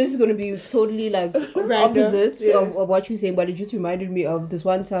 Speaking of, this is going to be totally like Random. opposites of what you're saying, but it just reminded me of this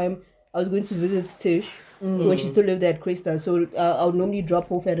one time I was going to visit Tish when she still lived there at Cresta. So I would normally drop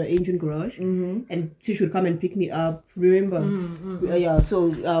off at her engine garage and Tish would come and pick me up. Remember? Yeah, so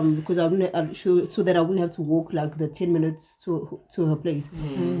because I wouldn't, so that I wouldn't have to walk like the 10 minutes to her place.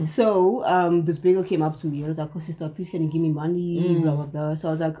 So this beggar came up to me and was like, "Oh sister, please can you give me money?" Blah blah blah. So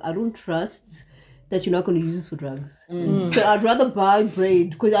I was like, "I don't trust that you're not going to use it for drugs. So I'd rather buy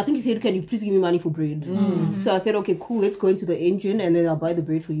bread," because I think he said, "Can you please give me money for bread?" So I said, "Okay, cool, let's go into the engine and then I'll buy the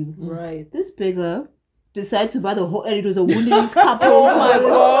bread for you." Right. This beggar decide to buy the whole, and it was a Woolies couple. Oh my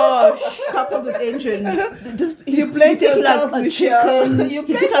gosh. Coupled with engine. You played yourself, like a Michelle. chicken. You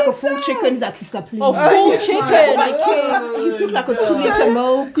He took like a full chicken. He's like, sister, please. A full chicken. My kids. He took like a 2-liter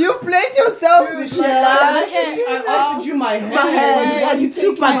milk. You played yourself, Michelle. I offered you my hand. My hand, and you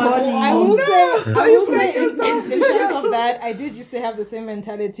took my body. I will say, yourself, in terms of that, I did used to have the same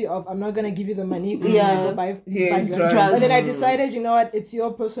mentality of I'm not gonna give you the money. Yeah. Go buy Yes, them. drugs. But then I decided, you know what? It's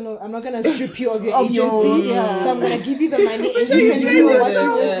your personal. I'm not gonna strip you of your Of agency. your- So I'm gonna give you the money, and you you can did do it. what you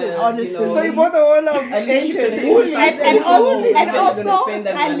want. Yes, Honestly. you know. So you bought the whole of At least you engine. can Woolies. And also, spend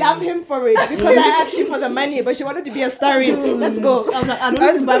that I money. love him for it because I asked you for the money, but she wanted to be a star. Let's go. I was like, I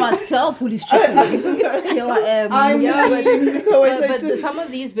don't need to buy myself Woolies chicken. Here I am. Yeah, but, So wait, but some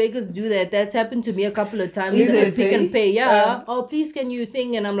of these bakers do that. That's happened to me a couple of times. Is They it? pick and pay. Yeah. Oh, please, can you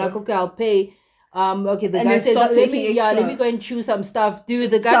thing? And I'm like, okay, I'll pay. Okay, the And guy then says, start let taking me extra. go and choose some stuff. Dude,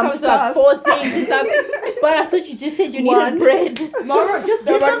 the guy Some comes to like stuff. 4 things. He's like, but I thought you just said you One. needed bread. Moro, just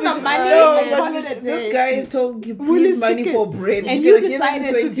give them the money No, and call it a day. this guy told you Woolies please money chicken. for bread. And He's you gonna give him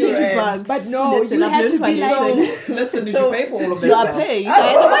decided to 20 do rand. bucks. But no, Listen, you I've had learned to my be like, lesson. Listen, did So- you pay for all of that So I stuff?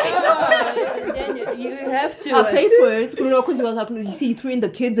 paid. You have to. I paid for it. Because he was like, you see, throwing the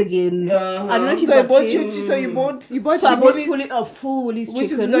kids again. I don't know if you So I got bought kids. you. So you bought. So I bought a full Woolies which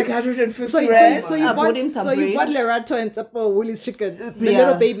chicken. is like 150 so rand. you I bought bought him some so you bread. bought Lerato and Sapo Woolies chicken, the Yeah.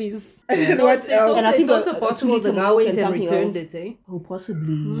 little babies. And No, what it's else? And I think also a possible 2 the liter guy milk went and and something returned else. it, eh? Oh,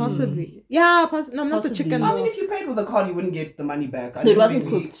 possibly. Possibly, yeah. No, not the Possibly. chicken. I Though. mean, if you paid with a card, you wouldn't get the money back. No, it wasn't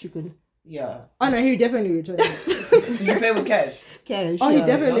cooked chicken. Yeah. Oh no, he definitely returned it. Did you pay with cash? Cash. Oh, he yeah.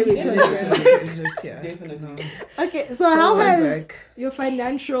 definitely returned it. Yeah. Definitely. Okay, so how went has back. your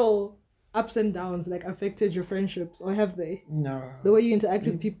financial ups and downs like affected your friendships, or have they? No. The way you interact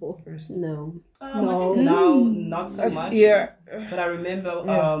with people. No. I think now, not so much. Yeah. But I remember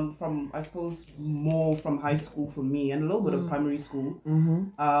from, I suppose, more from high school for me and a little bit of primary school.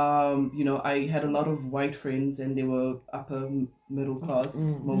 You know, I had a lot of white friends and they were upper middle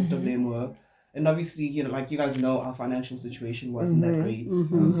class. Most of them were. And obviously, you know, like you guys know, our financial situation wasn't that great.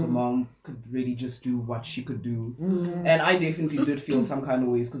 So mom could really just do what she could do. And I definitely did feel some kind of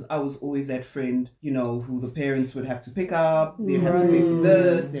ways because I was always that friend, you know, who the parents would have to pick up. They'd have to pay for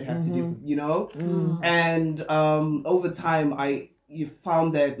this. They'd have to do, you know. And over time, you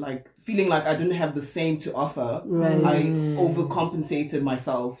found that like feeling like I didn't have the same to offer. Right. I overcompensated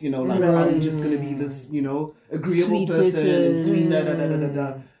myself, you know, like I'm just going to be this, you know, agreeable Sweet person and person. sweet, da da da da da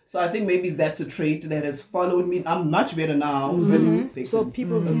da. So I think maybe that's a trait that has followed me. I'm much better now. But So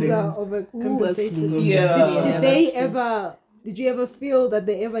people pleaser overcompensated. Yeah. Did you ever feel that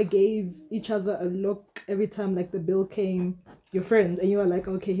they ever gave each other a look every time like the bill came, your friends, and you were like,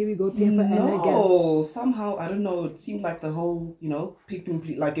 okay, here we go, pay for Anna again? No, somehow I don't know. It seemed like the whole, you know,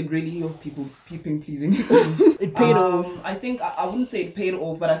 like it really people pleasing. It paid off. I think I wouldn't say it paid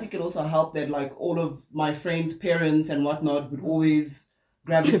off, but I think it also helped that like all of my friends' parents and whatnot would always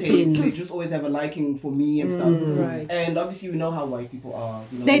gravitate. So they just always have a liking for me and stuff. Right. And obviously we know how white people are.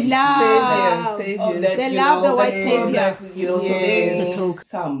 You know, They just- love. Saviors. They love the white savior. You know, so Yes. there's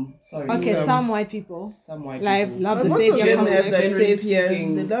some Okay, some white people white love people. love But the most savior of them have complex. that Generally savior.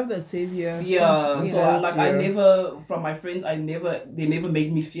 speaking. They love that savior. Yeah, so Yeah. I never, from my friends, they never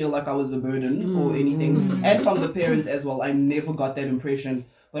made me feel like I was a burden or anything. And from the parents as well, I never got that impression.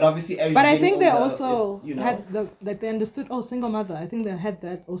 But obviously, as But you I get think they older, also you know. had they understood. Oh, single mother. I think they had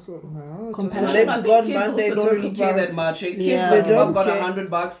that also. Compassion. Relate to I think God kids Monday, also don't don't really care about- that much. Kids, Yeah. like, They if I've don't got care.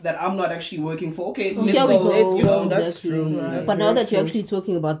 $100 that I'm not actually working for. Okay, let's Here we go. go. Let's, you know, That's Exactly. true. That's But now very that you're true. actually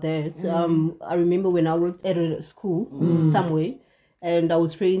talking about that, I remember when I worked at a school somewhere, and I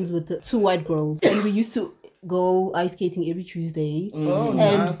was friends with 2 white girls, and we used to go ice skating every Tuesday, Oh, and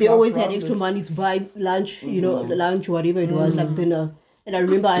nice. they No always had problem. extra money to buy lunch, you know, lunch, whatever it was, like dinner. And I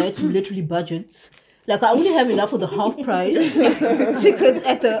remember I had to literally budget. Like I only have enough for the half price tickets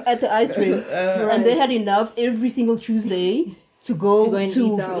at the ice rink, and they had enough every single Tuesday to go and to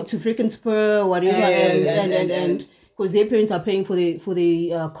eat out. freaking Spur or whatever, and because their parents are paying for the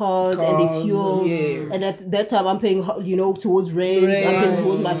cars and the fuel, yes. and at that time I'm paying, you know, towards rent, I'm paying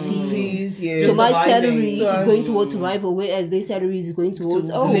towards my fees. yes. So my surviving. salary So is going towards survival, whereas their salary is going towards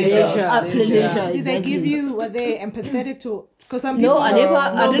leisure. leisure. Did they give you? Were they empathetic to Because some people... No, I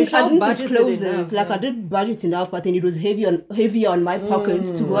didn't Michelle budgeted disclose enough, it. Like I did budget enough, but then it was heavy on my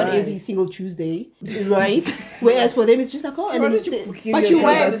pockets to go out every single Tuesday, right? Whereas for them it's just like, oh, and Why then did you give But you yourself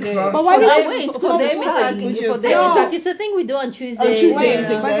went. that cross? But why I did went For because them, it's it's like, fun. for them, it's like, it's a thing we do on Tuesdays. On Tuesdays, Wait,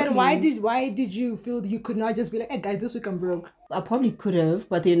 exactly. but then why did you feel that you could not just be like, hey guys, this week I'm broke? I probably could have,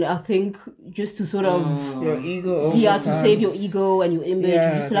 but then I think just to sort of Your ego. to overcomes. save your ego and your image, you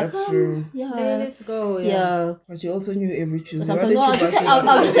Yeah, just be like, that's true. Hey, yeah, let's go. yeah. But you also knew every Tuesday. Sometimes Why no, did you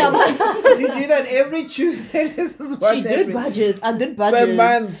I'll just say budget? You do that every Tuesday. This is what She did budget. I did per budget.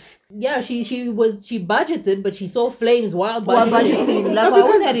 month. Yeah, she budgeted, but she saw flames while While budgeting. budgeting, like I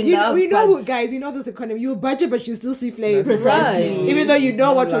always had enough. we know, but guys, you know this economy. You budget, but you still see flames. precisely. Right. Even though you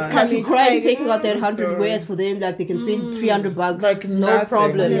know what was Like, coming. You just cry like, taking out that story. 100, whereas for them, like they can spend $300 Like No nothing.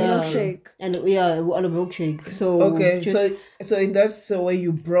 problem. Yeah. Yeah. Milkshake. and on a milkshake. So Okay, just, so in that way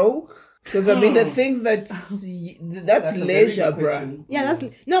you broke. Because I mean the things that's a very leisure, good bruh. question. Yeah, that's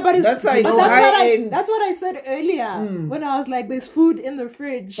no, but it's That's like but high-end. that's what I said earlier when I was like, "There's food in the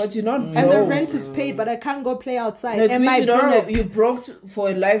fridge, But you're not broke. and the rent is paid, but I can't go play outside." That Am means I you don't broke? you broke for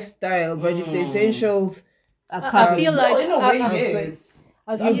a lifestyle, but if the essentials I feel like in a way, I- yes.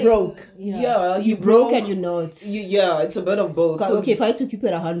 I are feel- broke. Yeah, you broke and you're not. Yeah, it's a bit of both. Okay, if I took you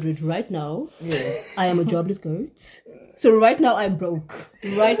at 100 right now, Yes. I am a jobless goat. So right now I'm broke.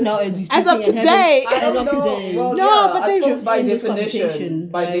 Right now as we speak. As of today. As of today. Well, No, yeah, but I there's- suppose by in this definition, conversation,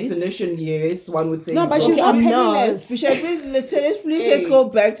 by right? definition, yes, one would say. No, but you're she's broke. not I'm not. penniless. Let's go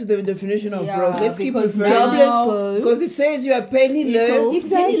back to the definition of Yeah, broke. Let's keep because referring now- Jobless goat. because it says you are penniless. Equals-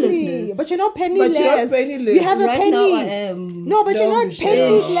 Exactly, Pennilessness. but you're not penniless. penniless. You have a Right penny. now I am. No, but you're No, not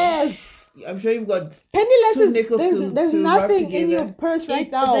Michelle. penniless. I'm sure you've got. Penniless Two is nickels there's to rub nothing in together. your purse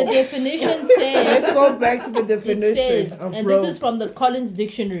right now. The definition says. Let's go back to the It definition says, of and broke. this is from the Collins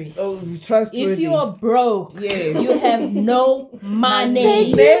Dictionary. Oh, trustworthy. If you are broke, Yes. you have no money.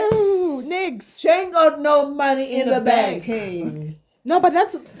 Thank Next. you. Next. She ain't got no money in the bank. Hey. No, but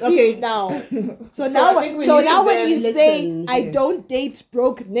that's Okay. now. So I now, think we so need now to when then you say listen. I don't date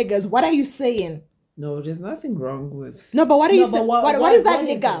broke niggas, what are you saying? No, there's nothing wrong with. No, but what are No, you but saying? what- What is that what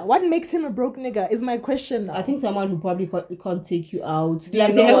is nigga? it? What makes him a broke nigga? Is my question now. I think someone who probably can't take you out. You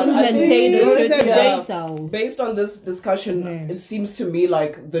Like they know have to what? I maintain think a it's certain a- lifestyle. Based on this discussion, Yes. it seems to me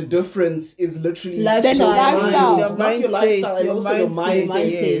like the difference is literally Lifestyle. your Lifestyle. mind, Your not your lifestyle, and your also your mindset,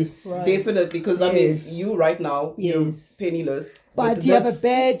 mindset. yes. Right. Definitely, because I mean, Yes. you right now, you're Yes. penniless. but you have a that's-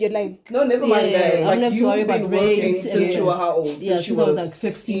 bed. You're like, No, never mind Yeah, that. I don't Like have to you've worry been about working rent, since yeah. you were how old? Yeah, Since you since I was were like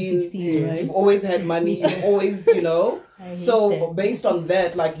 15, 16, right? You've always had money. You've always, you know. hate So that. based on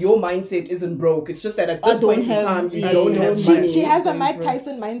that, like your mindset isn't broke. It's just that at I this don't point in have- time, you I don't don't have have money. she has a Mike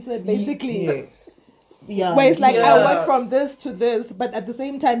Tyson mindset, basically. Yes. Yeah. Where it's like I Yeah. went from this to this, but at the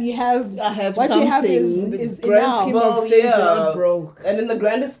same time you have I have what you have is something. is Grand enough. scheme Well, of things, yeah. you're not broke. And in the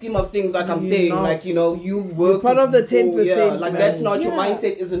grander scheme of things, like I'm You're saying, not. like, you know, you've worked. part of the for- 10%, Yeah, like man. that's not your Yeah.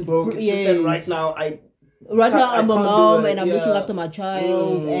 mindset isn't broke. It's just that Yes. right now Right now I I'm a can't do mom it, and I'm yeah. looking after my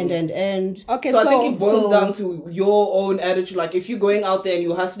child and Okay, So I think it boils so- down to your own attitude. Like if you're going out there and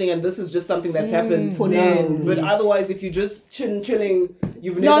you're hustling and this is just something that's happened For then, now. but otherwise if you're just chilling,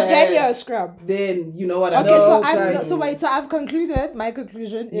 you've no, never then had, you're a scrub. then you know what I Okay, mean. so guys. I've concluded. My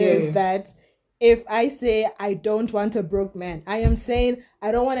conclusion Yes. is that if I say I don't want a broke man, I am saying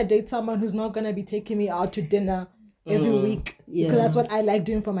I don't want to date someone who's not gonna be taking me out to dinner every week because that's what I like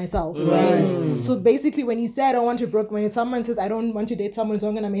doing for myself. Right. So basically, when you say I don't want a broke man, if someone says I don't want to date someone who's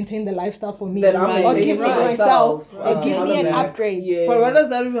not gonna maintain the lifestyle for me, That I'm Right. or maintaining give me for myself, or Right. give me an Automatic. upgrade. Yeah. But what does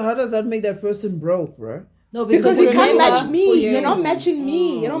that? How does that make that person broke, bro? No, Because you can't remember- match me. Yes. You're not matching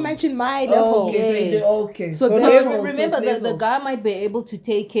me. You're not matching my level. Okay, so Yes. okay. So So levels, remember, the guy might be able to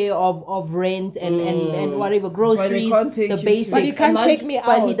take care of rent and whatever groceries, can't take the you basics. But you can't But- take me out.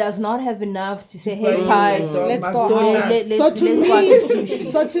 But he does not have enough to say, "Hey, Right. Pi, Let's go McDonald's. out. let's So to go out to me, sushi."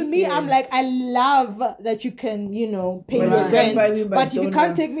 so to me, I'm like, I love that you can, pay But your you can't rent. buy me But if you can't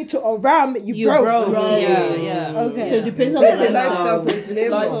McDonald's. take me to a ram, you You broke. broke. Right. Yeah. Okay. so it depends on It's the a lifestyle, so it's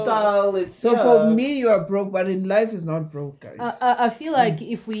level. lifestyle. It's So for me, you are broke, but in life, is not broke, guys. I feel like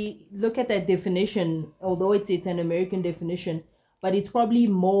if we look at that definition, although it's an American definition, but it's probably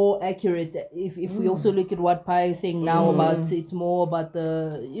more accurate if we also look at what Pi is saying now about it's more about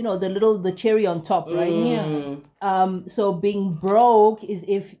the cherry on top, right? So being broke is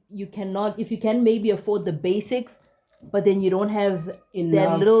if you can maybe afford the basics, but then you don't have that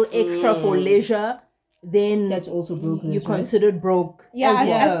Enough. little extra for leisure. then That's also brokenness, you're right? considered broke. Yeah, as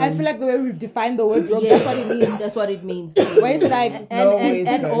well. I feel like the way we've defined the word broke, Yeah, that's what it means. That's what it means. Where it's like,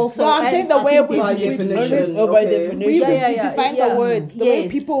 and also, no, I'm saying the I way think we by we- definition. Oh, by Okay. definition. we define the words. The way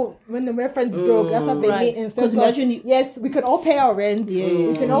Yes. people, when the reference broke, that's what they Right. mean. Instead of, imagine you- yes, we can all pay our rent.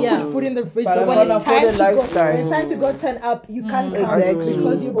 We can all Yeah. put food in the fridge. But But I when can't it's afford time a to go, lifestyle. when it's time to go turn up, you can't come Exactly.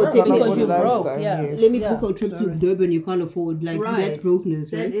 because you're Or broke. take because because you're afford a broke. lifestyle, Yeah. yes. Let me Yeah. book a trip to Durban. You can't afford. Like that's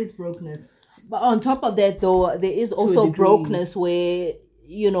brokenness, right? That is brokenness. But on top of that, though, there is a also degree. brokenness where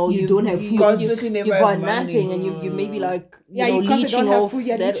you know You don't have food. Constantly never you've have got money. nothing, and you maybe like Yeah, you you know, constantly leeching don't have off. food.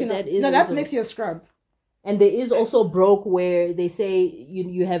 You're that, leeching that off. is No, that also- makes you a scrub. And there is also broke where they say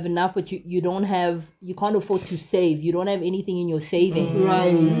you have enough, but you can't afford to save. You don't have anything in your savings.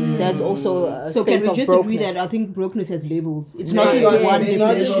 Right. That's also a So state can we of just brokenness. agree that I think brokenness has levels? It's Yeah, not just yeah, one it's It's not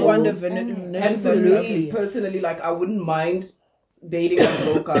definition. just one levels. definition. And for me personally, like I wouldn't mind dating a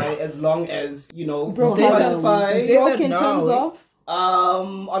broke guy as long as you know Broke they in qualify. Say Broke that in now, terms eh? of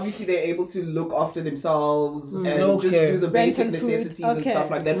Obviously they're able to look after themselves and just Okay. do the Rent basic and food. necessities and Okay.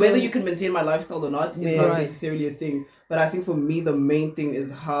 stuff like that. Whether you can maintain my lifestyle or not is not Right. necessarily a thing. But I think for me the main thing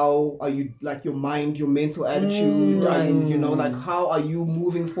is how are you, like your mind, your mental attitude, and you know, like how are you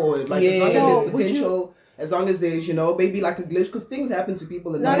moving forward? Like as long as So there's would you- potential, as long as there's, you know, maybe like a glitch, because things happen to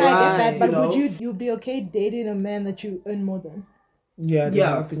people in no, life. I get that. Right. But you know? would you be okay dating a man that you earn more than? Yeah, there's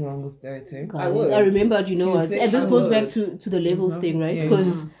Yeah. nothing wrong with that. Eh? I would. I remembered, you know You what? think And this I goes would. back to the levels thing, right? Yes.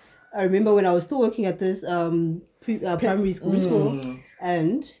 Because I remember when I was still working at this primary school,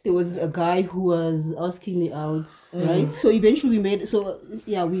 and there was a guy who was asking me out, right? So eventually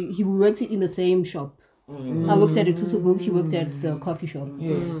we worked in the same shop. I worked at Tutu Books, he worked at the coffee shop.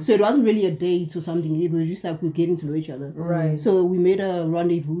 So it wasn't really a date or something, it was just like we're getting to know each other. Right. So we made a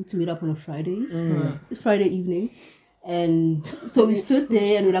rendezvous to meet up on a Friday evening. And so we stood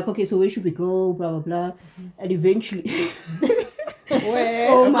there and we're like, okay, so where should we go? Blah, blah, blah. And eventually,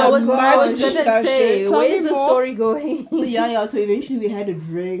 Where? my I was gosh. gonna say, Tell where's me the more. story going? So eventually we had a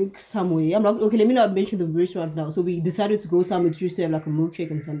drink somewhere. I'm like, okay, let me not mention the restaurant now. So we decided to go somewhere just to have like a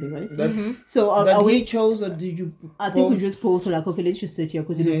milkshake and something, right? So I That he went, chose, or did you? I think we both? just posed like, okay, let's just sit here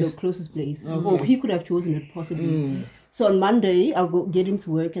because it was the closest place. Or he could have chosen it possibly. So on Monday, I'll get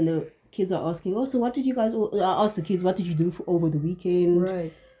into work and the kids are asking, oh, so what did you guys, I asked the kids, what did you do over the weekend?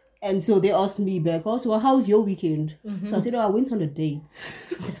 Right. And so they asked me back, oh, so how's your weekend? So I said, oh, I went on a date.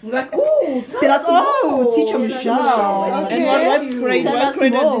 Like, oh, They're like, oh, teacher Michelle. Okay. And what's grade? Tell What us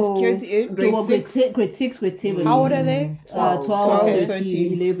grade are more. these kids in? They were Grade 6? grade 6, grade 7. How old are they? 12, 12,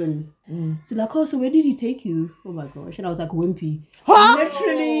 13, 11. So like, oh, so where did he take you? Oh my gosh. And I was like, wimpy. Huh?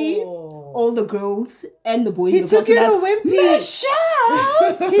 Literally, all the girls and the boys. He in the took class you were to like, Wimpy.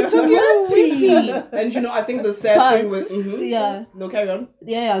 Michelle! He took you to Wimpy. and you know, I think the sad thing with Yeah. no, carry on.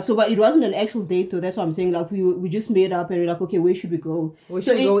 Yeah, so but it wasn't an actual date though. That's what I'm saying. Like we just made up and we're like, okay, where should we go? Where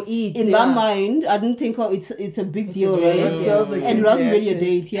So should we go eat? In my mind, I didn't think, oh, it's a big deal, right? So the And it kids wasn't really a reacted.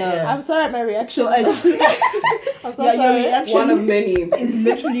 date. Yeah. I'm sorry at my reaction. So I just I'm so your sorry. reaction One of many. is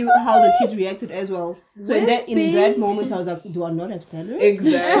literally how the kids reacted as well. So in that moment, I was like, do I not have standards?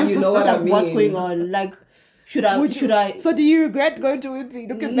 Exactly. You know what I Like, mean? what's going on? Like, should I? So do you regret going to Wimpy?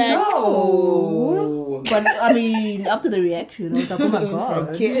 Looking back. No. But I mean, after the reaction, I was like, oh my god.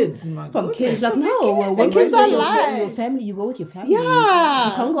 From kids, man. From kids, like no, when kids kids are your alive. family, you go with your family. Yeah.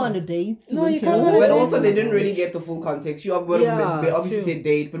 You can't go on a date. No, you when can't kids go are on a But date. also, they didn't really get the full context. You obviously said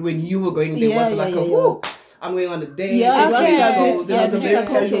date, but when you were going there, Yeah, was like yeah, a yeah. whoop. I'm going on a date. Yeah, it wasn't Okay. like It was a very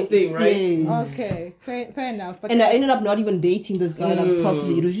casual thing, right? Yes. Okay, fair enough. But And I ended up not even dating this guy like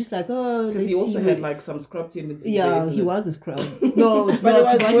properly. It was just like, oh, Because he let's also see had what- like some scrub tendencies. yeah, there, isn't he it? was a scrub. No, But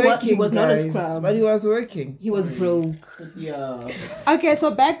he was working. he was not a guys. scrub. But he was working. He was broke. Yeah. okay,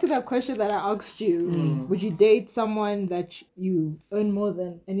 so back to the question that I asked you: Would you date someone that you earn more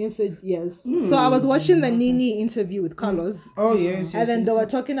than? And you said yes. So I was watching the Nini interview with Carlos. Oh yes. And then they were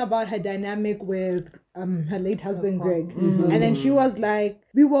talking about her dynamic with her late husband Greg, and then she was like,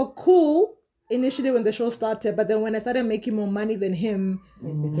 "We were cool initially when the show started, but then when I started making more money than him,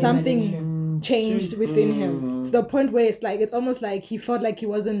 something changed within him to the point where it's almost like he felt like he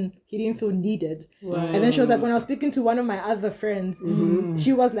didn't feel needed." And then she was like, when I was speaking to one of my other friends,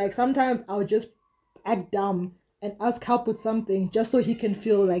 she was like, sometimes I'll just act dumb and ask help with something just so he can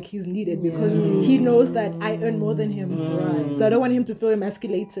feel like he's needed because he knows that I earn more than him. Right. So I don't want him to feel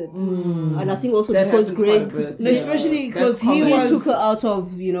emasculated. And I think also That because happens quite a Greg, bit. Especially Yeah. because That's he common. he was. took her out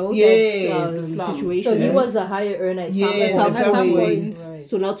of, Yes. that Slum. situation. So he was the higher earner at Yes, some at some point. point.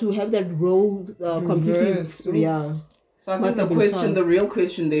 So now to have that role completely, Reversed. yeah. So I think Must have the been question, fun. the real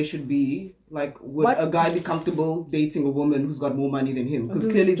question there should be, Like, would a guy be comfortable dating a woman who's got more money than him? Because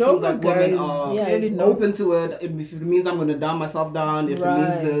clearly it seems like women are clearly open to it. If it means I'm going to dumb myself down, if it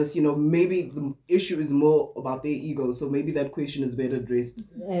means this, maybe the issue is more about their ego. So maybe that question is better addressed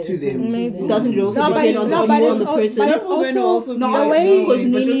to them. Maybe. Doesn't it also depend on the person? But it's also no way, because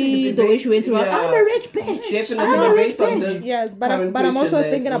Nini, the way she went around, I'm a rich bitch. Definitely based on this. Yes, but I'm also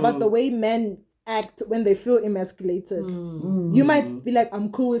thinking about the way men act when they feel emasculated. You might be like,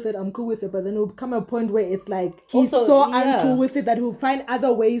 I'm cool with it, but then it will come a point where it's like he's also, uncool with it that he'll find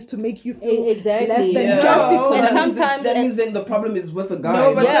other ways to make you feel less than just because. And sometimes that means then the problem is with a guy.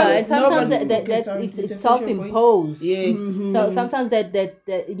 No, but and sometimes it's self-imposed. Yes. So sometimes that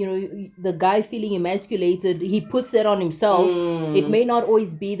the guy feeling emasculated, he puts that on himself. It may not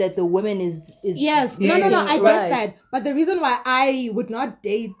always be that the woman is yes. No, I get that. But the reason why I would not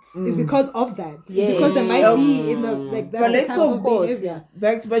date is because of that. Because they might be in the that. But let's go behavior.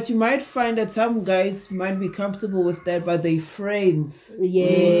 But you might find that some guys might be comfortable with that, but their friends will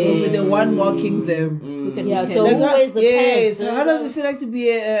be the one mocking them. So who wears the pants? So how does it feel like to be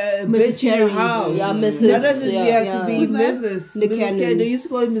a bitch in your house? Yeah, Mrs. How does it feel like to be Mrs. Carey? They used to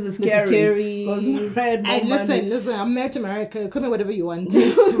call it Mrs. Carey. Listen, I'm married to America. Call me whatever you want.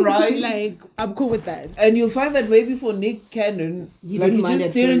 Right? Like, I'm cool with that. And you'll find that maybe for Nick Cannon, he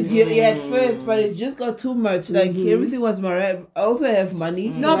just didn't at first, but it just got too much. Like everything was Mariah. I also have money.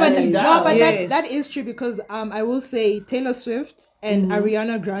 That is true because I will say Taylor Swift and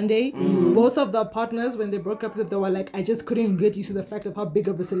Ariana Grande, both of the partners, when they broke up, they were like, I just couldn't get used to the fact of how big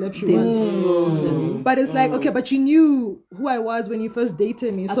of a celeb she was. But it's like, okay, but you knew who I was when you first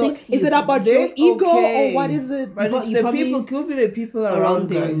dated me. So is it about your ego or what is it? But it's the people, could be the people around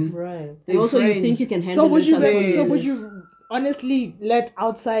them. Right. And also you think you can handle it. So would you honestly let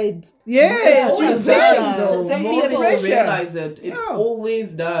outside? Yes, more than you realize it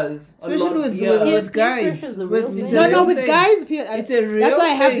always does. Especially with guys. With guys, it's a real that's why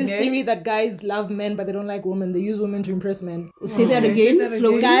I have this theory that guys love men but they don't like women. They use women to impress men. Say that again.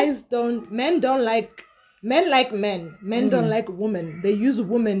 Men like men. Men don't like women. They use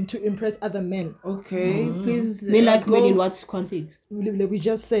women to impress other men. Okay, please. Men like men in what context? We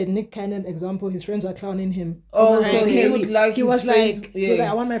just said Nick Cannon example. His friends were clowning him. Oh, so he would like. He was like,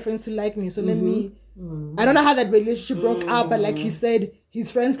 I want my friends to like me. So let me. I don't know how that relationship broke up, but like you said,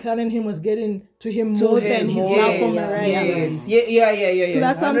 his friends clowning him was getting to him more than his love for Mariah. Yes. Yeah. So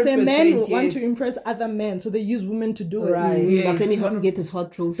that's what I'm saying. Men want to impress other men, so they use women to do it. Right. But let me get this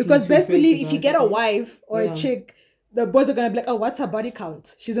hot trophy. Because best believe if you get a wife or a chick, the boys are gonna be like, oh, what's her body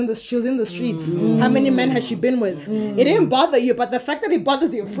count? She was in the streets. How many men has she been with? It didn't bother you, but the fact that it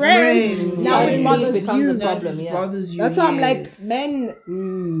bothers your friends, now it bothers you. Bothers you. That's why I'm like, men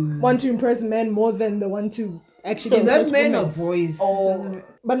want to impress men more than they want to actually. Is that men or boys?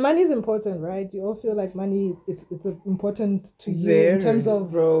 But money is important, right? You all feel like money. It's important to you in terms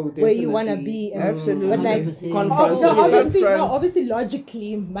of where you want to be. Absolutely. But like, obviously,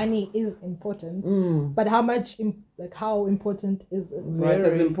 logically, money is important. But how much? How important is it? It's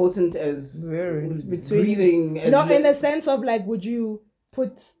as important as breathing. In the sense of like, would you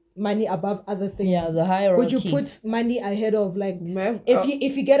put money above other things? Yeah, the hierarchy. Would you put money ahead of like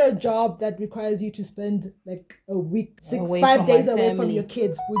if you get a job that requires you to spend like a week, 5 days away from your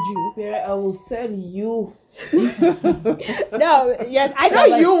kids, would you? I will sell you. No, yes, I know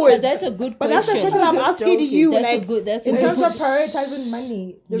you would. But that's a good question. But that's the question I'm asking you. That's in terms of prioritizing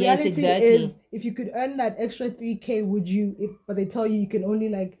money, the reality is if you could earn that extra 3K, would you? But they tell you can only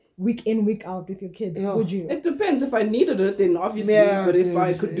like week in, week out with your kids, would you? It depends. If I needed it, then obviously. But if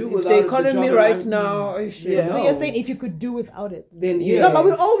I could do without the economy right now, so you're saying if you could do without it, then No, but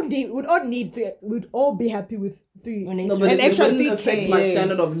we'd all be happy with 3. An extra 3K affect my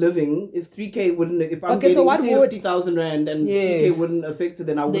standard of living. If 3K wouldn't, if I'm getting 50,000 rand and 3K wouldn't affect it,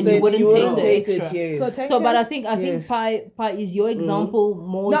 then I wouldn't. Then you wouldn't take the extra. Yes. So, but I think Pi is your example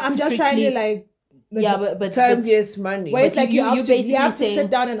more. No, I'm just trying to like. But time, yes, money. Where it's like you have to sit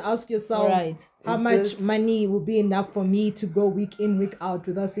down and ask yourself, right, how much money will be enough for me to go week in, week out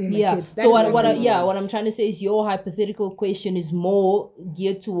without seeing my kids? So what I'm trying to say is your hypothetical question is more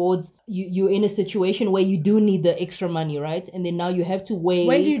geared towards you're in a situation where you do need the extra money, right? And then now you have to weigh.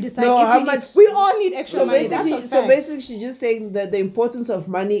 When do you decide how much? We all need extra money. So basically, she's just saying that the importance of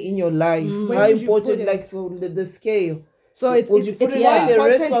money in your life, how important, like the scale. So it's the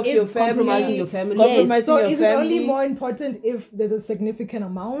risk of your family, compromising your family. Yes. So is it only more important if there's a significant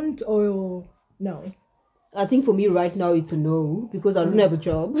amount or no? I think for me right now it's a no, because I don't have a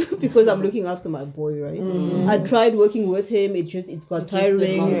job, because I'm looking after my boy, right? I tried working with him, it's got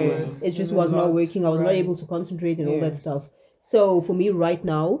tiring. It just was not working. I was not able to concentrate and all that stuff. So for me right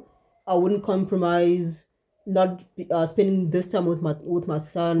now, I wouldn't compromise not spending this time with my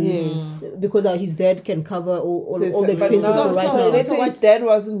son. Yes. Because his dad can cover all the But expenses now, for right so now. let's say his dad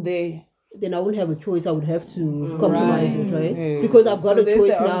wasn't there. Then I wouldn't have a choice. I would have to compromise it, right? Yes. Because I've got So a there's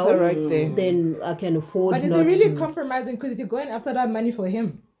choice the now. answer right there. Then I can afford. But is not it really to, compromising because you're going after that money for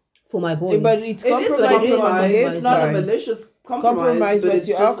him? for my boy? But it's It is a compromising on compromise. his It's not a time. malicious Compromise, but it's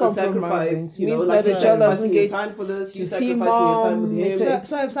you are just a compromising. sacrifice. Means like that the you're child doesn't sacrificing your get time for this. to You're see sacrificing your time with mom. him.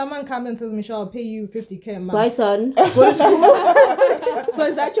 So if someone comes and says, Michelle, I'll pay you 50K a month. Bye, son. Go to school. So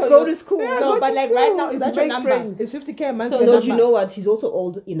is that your Go to school. No, go but to like school. right now, is that your Make number? friends. Is 50K a month? So your Don't number? you know what? He's also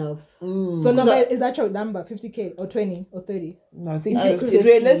old enough. So no, but is that your number? 50K or 20 or 30? No, I think 50. 50.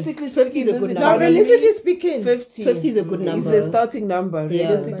 Realistically 50 is speaking, a good this number. No, economy, realistically speaking. 50. 50 is a good number. It's a starting number. Yeah.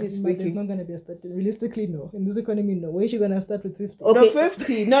 Realistically But there's speaking. not going to be a starting. Realistically, no. In this economy, no. Where is she going to start with 50? Okay. No,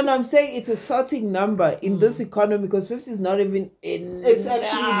 50. No, I'm saying it's a starting number in this economy because 50 is not even in. It's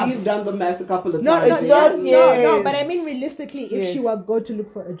actually, we've done the math a couple of No, times. it's not- yes. no, but I mean realistically, if she Yes. were go to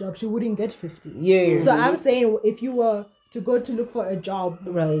look for a job, she wouldn't get 50. Yes. So I'm saying if you were to go to look for a job,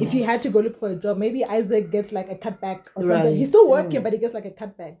 Right. if you had to go look for a job, maybe Isaac gets like a cutback or something. Right. He's still working, but he gets like a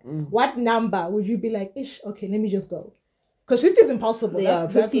cutback. What number would you be like, ish, okay, let me just go? Because 50 is impossible. Yeah,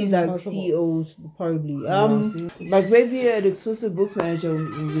 That's 50 is like impossible. CEOs probably. Like maybe an exclusive books manager will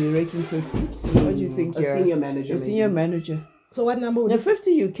be raking 50. What do you think? A senior manager. A maybe. senior manager. So what number would No, you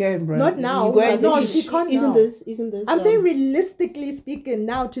 50 you can, bro. Not now. You go and No, teach. she can't Isn't now. this? I'm saying realistically speaking,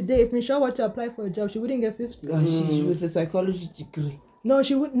 now today, if Michelle were to apply for a job, she wouldn't get 50. She's with a psychology degree. No,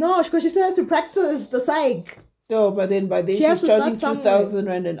 she would no, because she still has to practice the psych. No, but then by then She has she's to charging start 2,000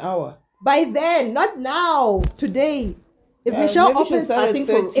 rand an hour. By then, not now, today. If Michelle maybe she'll opens, start I think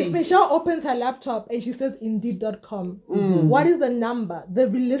at for- 30. if Michelle opens her laptop and she says Indeed.com, Mm. what is the number? The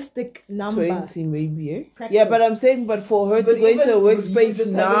realistic number? 20 maybe, eh? Practice. Yeah, but I'm saying, but for her to go into a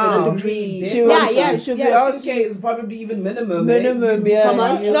workspace now, a degree, she will, Yeah, she'll be yes. asked 50K is probably even minimum. minimum, eh? yeah. How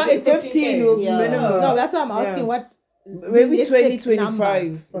much? No, it's 15 will be Yeah. minimum. No, that's what I'm asking. Yeah. What? Maybe realistic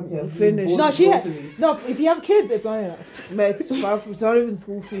 2025. Finish. No, she has, Groceries. no. If you have kids, it's not enough. Man, it's not even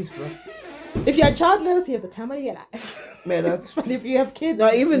school fees, bro. If you're childless, you have the time of your life. Man, that's But if you have kids,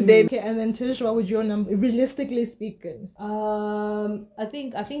 not even then. Okay, and then Tish, what would your number? Realistically speaking, I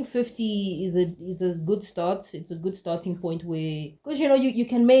think 50 is a good start. It's a good starting point where, because you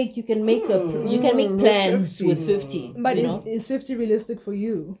can make plans 50. with 50. but you is know? is 50 realistic for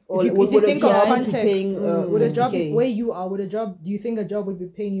you? Or if you, would- if you would a think of job be context, paying, would a job 50K? where you are? Would a job? Do you think a job would be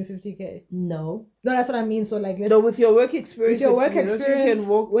paying you 50K? No. No, that's what I mean. So like, let's No, with your work experience, with your work you know, so experience, you can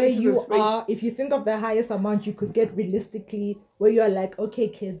walk where into you the space. are, if you think of the highest amount you could get realistically, where you are like, okay,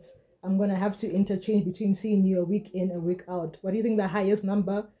 kids, I'm gonna have to interchange between seeing you a week in, a week out. What do you think the highest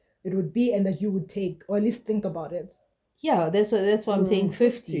number it would be, and that you would take, or at least think about it? Yeah, that's what I'm saying.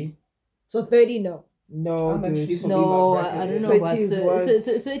 50. So 30, no. No, I'm actually dude. for No, me, my bracket I don't is- know. 30 But is 30 worse.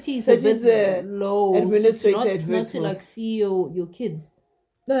 is 30 a is bit a low. administrator not advert to like was- see your kids.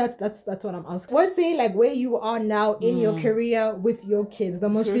 No, that's what I'm asking. We're saying like where you are now in your career with your kids, the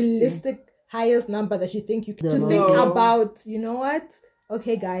most 50. realistic highest number that you think you can to No. think about. You know what?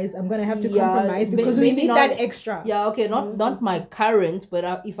 Okay, guys, I'm gonna have to Yeah, compromise may- because we maybe need not- that extra. Yeah, okay, not my current,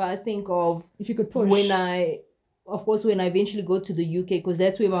 but if I think of If you could push. when I eventually go to the UK, because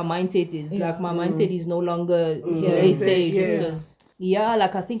that's where my mindset is. Yeah. Like my mindset is no longer here. Yes, They say yes. just yeah,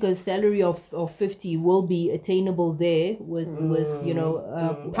 like I think a salary of 50 will be attainable there with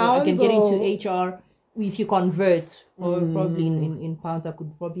I Pounds can get or- into HR if you convert, or probably in pounds I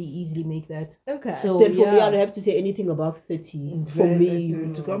could probably easily make that. Okay. So Then for me, yeah. I'd have to say anything above 30. For Very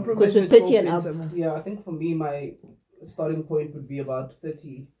me, to compromise because with 30 and call up. center. Yeah, I think for me, my starting point would be about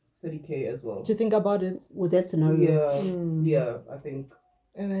 30K as well. to think about it, with that scenario, Yeah, I think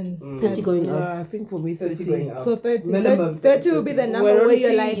and then 30 going up. I think for me 30 30. going up. so 30. Minimum 30 will be the 30. number We're where only you're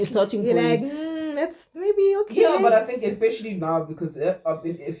seeing like your starting you're like point. that's maybe okay. Yeah, but I think especially now because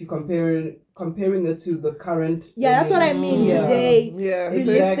if you comparing it to the current. Yeah, that's what I mean. Yeah. Today, Yeah,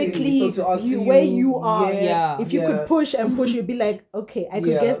 realistically, So to answer where you are, Yeah. if you could push and push, you'd be like, okay, I could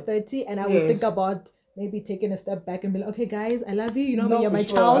Yeah. get 30, and I would Yes. think about maybe taking a step back and be like, okay, guys, I love you. You know, No, you're for my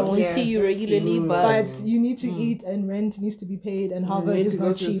sure. I child, won't Yeah, see you regularly, but you need to eat, and rent needs to be paid, and Harvard need is to go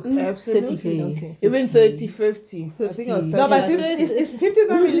not to cheap. school. Absolutely. 30K. Okay. Even 30, 50. I think I'll 50. No, start. but Yeah, 50 50 is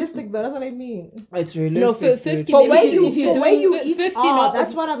not realistic though. That's what I mean. It's No, realistic. 50 dude. For where maybe you, if you for do where you 50 each are, not-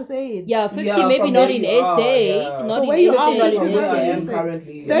 that's what I'm saying. Yeah, 50 Yeah, maybe from not where in you are, SA, yeah. not For in where you SA. are, 50 from is where not I am. realistic.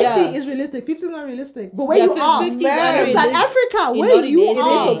 currently. 30 Yeah. is realistic. 50 is not realistic. But where Yeah, you are, 50 is Man, not in South realistic. Africa, Not where in you SA.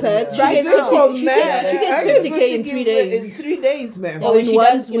 are, Also, Pat, she right gets now. 50, Oh, she man. gets I get 50K in 3 days. In 3 days, man. Yeah, when in she one-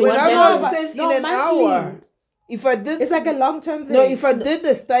 does- in when one she day. does- When I'm No, in an monthly. hour. If I did, It's like a long-term thing. no, if I did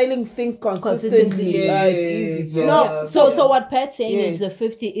the styling thing consistently, it's easy, bro. No, so what Pat's saying is the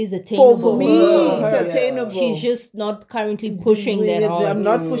 50 is attainable. For me, it's attainable. She's just not currently pushing that hard. I'm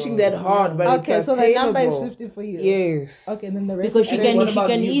not pushing that hard, but okay, it's so the attainable. number is 50 for you. Yes. Okay, then the rest. Because she then what about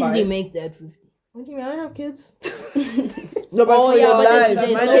can you, easily Vi? make that 50. What do you mean? I don't have kids. No, but for your but life,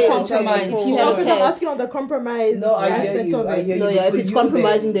 there's mine no is compromise. achievable. If you No, have because I'm cats. asking on the compromise No, I hear aspect you, of I it. hear So you. yeah, if For it's you,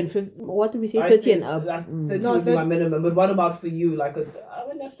 compromising, then what do we say? 30 and up. That 30 No, would be my 30. minimum. But what about for you? Like,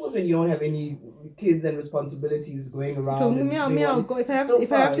 I suppose when you don't have any kids and responsibilities going around. So and me, being I'll one- go if I still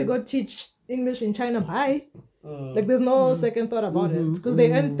have to fine. go teach English in China. Bye. Like there's no second thought about it because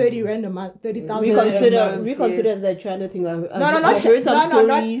they earn 30 rand a month, 30,000. Reconsider that China thing. No, not actual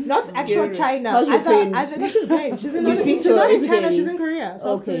Scary. China. How's your friend? No, she's great. She's in. You speak She's to her not in every China. day? She's in Korea,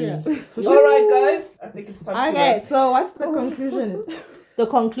 South Okay. Korea. So All right, guys. I think it's time to okay, wrap. so what's the conclusion? The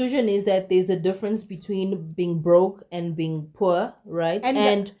conclusion is that there's a difference between being broke and being poor, right?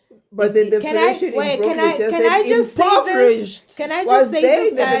 And But the Can I definition wait? in Can I Brooklyn can I just say this? impoverished. Can I Was just say there this,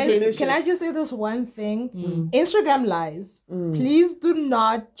 in the guys? definition? Can I just say this one thing? Instagram lies. Please do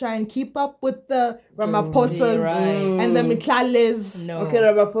not try and keep up with the Ramaphosas and the Mitlales. No. Okay,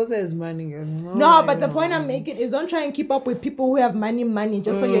 Ramaphosa is money. Guys. No, but the point I'm making is don't try and keep up with people who have money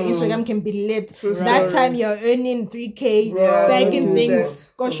just so your Instagram can be lit. That time you're earning 3K, bagging don't do things,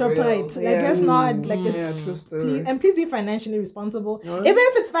 that. go Shoprite. Like Yeah. it's not like it's true story. please be financially responsible. Even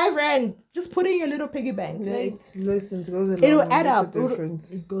if it's 5 rand, just put in your little piggy bank. Yeah, Like, listen, it goes a long it'll way. add Makes a up.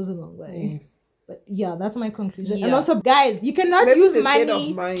 difference. It goes a long way. Yes. But yeah, that's my conclusion. And Yeah. also, guys, you cannot Maybe use it's a state money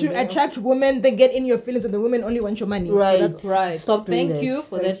of mind, to yeah. attract women, then get in your feelings, and the women only want your money. Right. That's- Right. Stop doing Thank that. you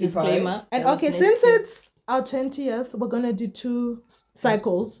for Thank that you, disclaimer. And That okay, was since nice. it's our 20th, we're gonna do 2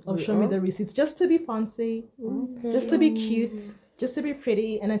 cycles of show me the receipts, just to be fancy, just to be cute, just to be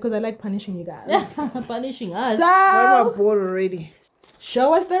pretty, and because I like punishing you guys. punishing us. I'm So bored already.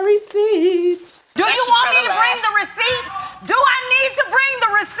 show us the receipts. Do you want me to bring the receipts? Do I need to bring the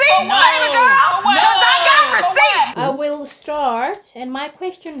receipts, baby girl? Because I got receipts. I will start, and my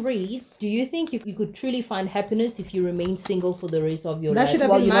question reads: do you think you could truly find happiness if you remain single for the rest of your That life? should have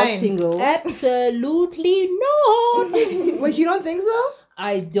While been you're not mine. single. Absolutely not. Wait, you don't think so?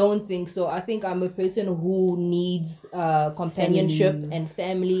 I don't think so. I think I'm a person who needs companionship and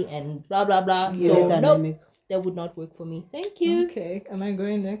family and blah blah blah. Very So nope, dynamic. that would not work for me. Thank you. Okay, am I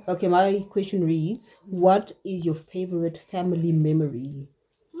going next? Okay, my question reads: what is your favorite family memory?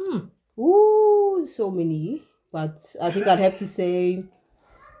 Ooh, so many. But I think I'd have to say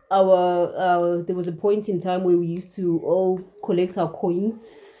there was a point in time where we used to all collect our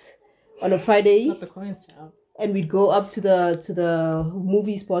coins on a Friday. Not the coins, child. And we'd go up to the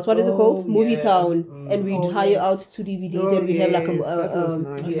movie spot. What is it called? Movie Town. And we'd hire out 2 DVDs and we'd have like A a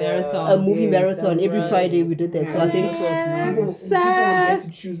marathon. movie marathon. Every right. Friday we did that. So I think People would get to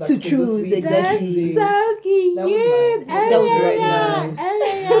choose, like, To okay, this choose, week, exactly. this So cute. That was nice. That was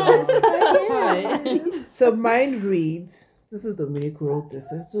very nice. So mine reads. This is Dominic who wrote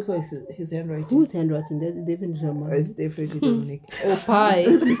this. It's also his handwriting. Whose handwriting? That's definitely mine. It's definitely Dominic. Oh, pie.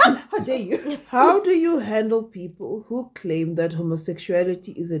 How dare you? How do you handle people who claim that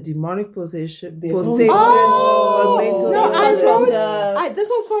homosexuality is a demonic possession or mental No, This I was wrote. from the- This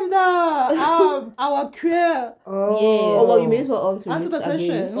was from the our queer. Oh, well, you may as well answer Answer it, the I guess.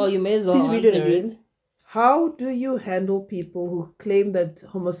 question. Well, you may as well Please read it answer again. How do you handle people who claim that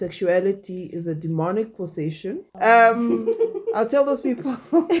homosexuality is a demonic possession? I'll tell those people.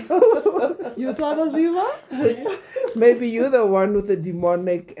 You told those people? Maybe you're the one with the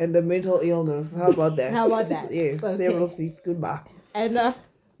demonic and the mental illness. How about that? How about that? Yes, Okay. several seats. Goodbye. And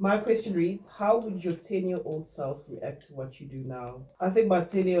My question reads: how would your 10-year-old self react to what you do now? I think my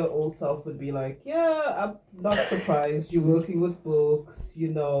 10-year-old self would be like, yeah, I'm not surprised you're working with books, you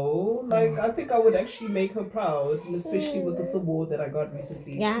know. Like, I think I would actually make her proud, and especially with this award that I got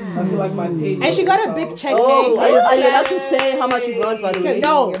recently. Yeah. I feel like my 10-year-old and she got a big check. Oh, hey. are you allowed to say how much you got, by the way?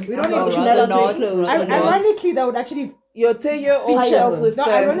 No, we don't No, need You're to. not allowed to not, disclose. rather not. Ironically, that would actually Your 10-year-old feature. self with No,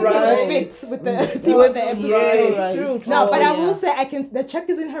 the ironically, it would right. fit with the people with the episode. Yes, Right. true. No, but I yeah. will say the check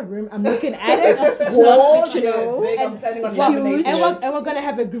is in her room. I'm looking at it. It's Gorgeous. I'm planning on Well, nominating it. and we're gonna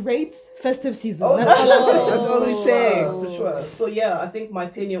have a great festive season. Oh, That's all I'll say. That's all we say. For sure. So yeah, I think my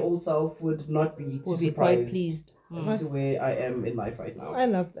 10-year-old self would not be too Would be surprised quite pleased. as to where I am in life right now. I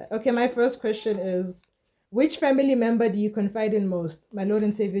love that. Okay, my first question is, which family member do you confide in most? My Lord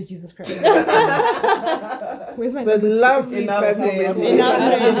and Savior Jesus Christ. Where's my It's a number two? lovely Enough family said. member. Enough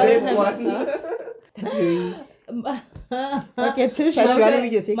said. This one. That's very... Okay, Tish. That's my-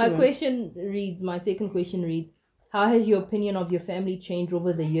 right. Your second My one. question reads, my second question reads, how has your opinion of your family changed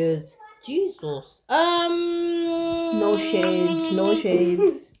over the years? Jesus. No shades. No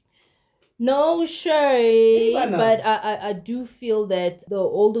shades. No shade, Ivana. but I do feel that the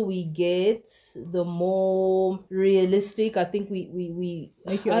older we get, the more realistic. I think we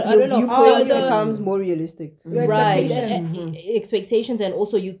Make your I Your don't know. viewpoint the- becomes more realistic. Your right expectations. and expectations, and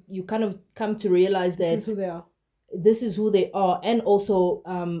also you kind of come to realize that This is who they are. this is who they are, and also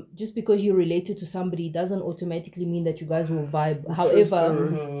just because you're related to somebody doesn't automatically mean that you guys will vibe.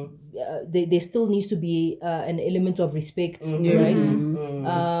 However, there still needs to be an element of respect,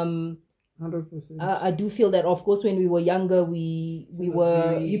 right? 100%. I do feel that, of course, when we were younger, we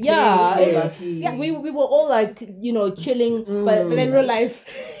were really- we were all like chilling, but But in real life,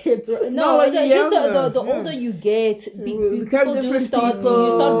 it's no, when it's you're just the younger, older you get, become people do different start people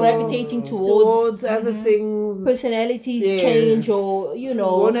you start gravitating towards other things. personalities Yes. change, or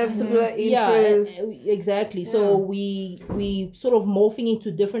Won't have similar interests. exactly. So we sort of morphing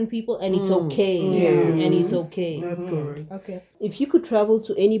into different people, and it's okay. Yes. And it's okay. That's correct. okay. If you could travel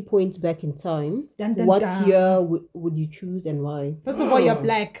to any point back in time, Dun, dun, what dun. year would you choose and why? First of all, you're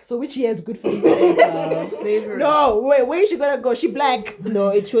black. So which year is good for you? Slavery. No, wait, where is she gonna go? She black. No,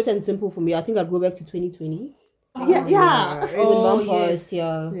 it's short and simple for me. I think I'd go back to 2020. Yeah. Oh, When mom passed,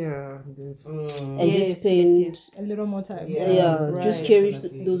 yeah. Yeah. And just spend A little more time. just Right. cherish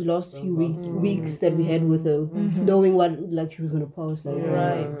those last few weeks that we had with her, knowing what like she was gonna pass. Like,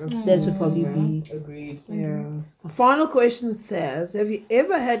 Right. that would probably be. Agreed. Yeah. Final question says, have you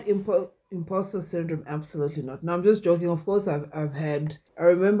ever had imposter syndrome? Absolutely not. No, I'm just joking. Of course, I've had. I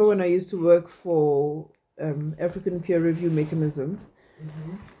remember when I used to work for African Peer Review Mechanism.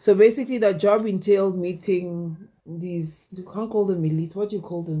 So basically, that job entailed meeting these. You can't call them elites. What do you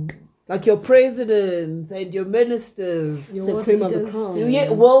call them? Like your presidents and your ministers. Your The world cream of the leaders. crop.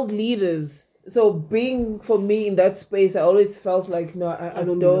 Yeah, world leaders. So being for me in that space, I always felt like no, I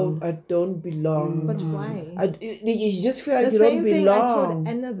don't belong. But why? You just feel like The you don't same thing I told belong.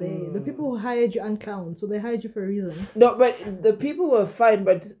 Anna there. The people who hired you uncount, so they hired you for a reason. No, but the people were fine,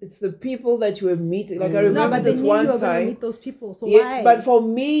 but it's the people that you were meeting. Like I No, remember but they this knew you one were gonna time. meet those people. So Yeah, why? but for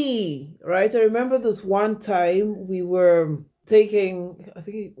me, right? I remember this one time we were taking. I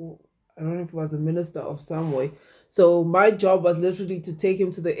don't know if it was a minister of some way. So my job was literally to take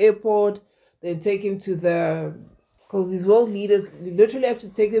him to the airport, then take him to because these world leaders, you literally have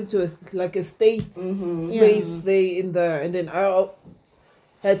to take them to a state space and then I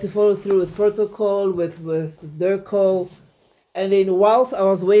had to follow through with protocol, with DERCO. And then whilst I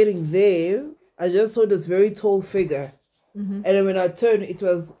was waiting there, I just saw this very tall figure. And then when I turned, it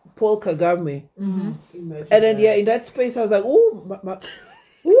was Paul Kagame. Imagine And then, that. in that space, I was like, ooh,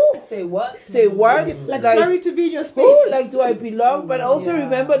 Say what? say what? like, sorry to be in your space. Ooh, like, do I belong? But I also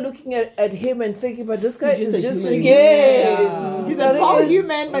remember looking at him and thinking, but this guy He's is just just, a human. yes. He's a tall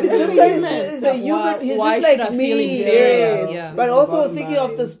human, but he's just a human. He's a human. He's why just should I like feel me. inferior? Yes. Yeah. But also Bottom thinking line.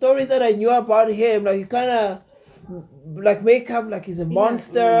 of the stories that I knew about him, like you kind of like make up like he's a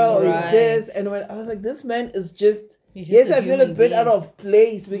monster or he's Right. this. And when I was like, this man is just, He's just yes, a I feel a human bit being. out of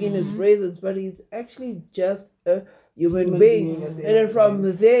place being in his presence, but he's actually just a human being. being at the And then end of the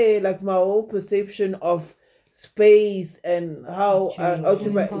from there, like my whole perception of space and how I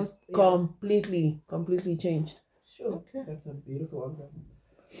occupy completely changed. Sure. That's a beautiful answer.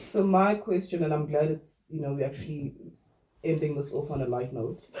 So my question, and I'm glad it's, we're actually ending this off on a light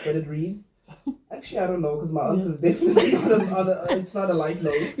note, but it reads, actually, I don't know, because my answer is definitely it's not a light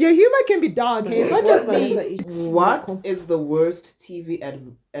note. Your humor can be dark, hey? It's not just me. What is the worst TV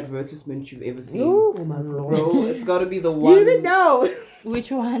advertisement you've ever seen? Oh my god. Bro, it's got to be the You one even know.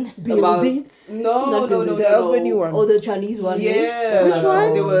 Which one? about... It? No. The Albany one. Oh, the Chinese one. Yeah. Which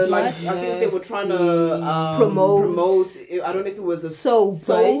one? They were like, What? I think they were trying to Promote. I don't know if it was a Soap,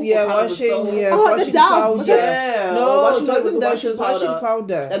 right? Yeah, kind of a washing, soap. Oh, the washing Dove. powder. Yeah. No, washing it wasn't that. It washing was washing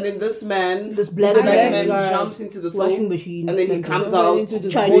powder. And then this man, This black man guy. jumps into the soap, washing machine. and then he and comes Went out into the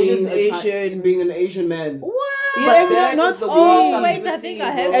Chinese Asian. being an Asian man. Yeah, But have you that not is the seen? worst Oh, I've wait, ever I think seen, I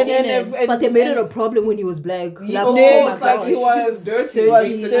bro. have And seen then, it. But they made it a problem when he was black. Like, Of oh course, my like he gosh. was dirty. He was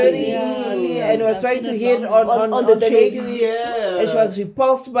basically. dirty, Yeah. and he was I've trying seen to it hit some- on the the chick. lady. Yeah. And she was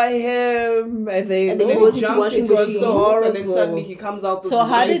repulsed by him, and then And then he Then goes he into jumps washing into a machine. soap, and then Horrible. suddenly he comes out. This So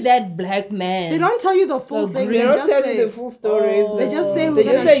how nice- did that black man? They don't tell you the full The thing. they They don't just tell say, you the full stories. Oh. they just say They we're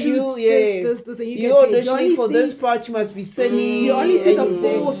just gonna say shoot you, yes. this, and you You get paid. You auditioning only for see- this part, you must be sunny. You only see the and you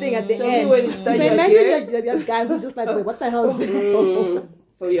full think- thing at the So end. when it's So done, you're imagine like, that guy who's just like, wait, what the hell is this?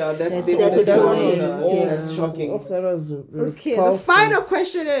 So yeah, that's That's definitely that the one one. is- That's shocking. That was Okay, the repulsive. final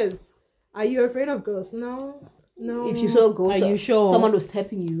question is: are you afraid of ghosts? No. If you saw a ghost, Are you sure? someone was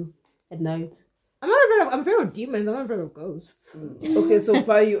tapping you at night. I'm afraid of demons. I'm not afraid of ghosts. Okay, so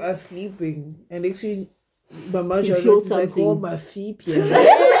while you are sleeping, and actually, Mama You Charlotte feel is like, something. oh, my feet.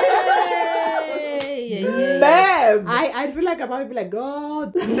 Yeah. Ma'am! I feel like I might be like,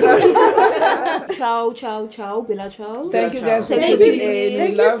 God. Ciao, Bella ciao. Thank you guys for Thank tuning you. in.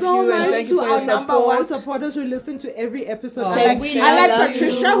 Thank We you love so you and much thank you to for your our number one support. supporters who listen to every episode. Oh, I thank like you.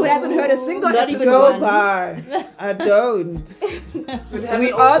 Patricia who hasn't heard a single Not even episode. one. Goodbye. I don't. But have We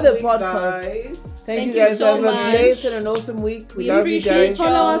an are awesome the week, podcast. guys. Thank you you guys. so Have a much. blessed and an awesome week. We We love you appreciate guys.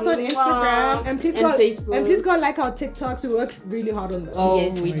 Follow us on Instagram and please And go Facebook. and please go like our TikToks. We worked really hard on them. Oh,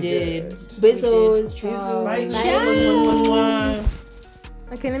 Yes. we did. Besos, ciao. Bye. Bye.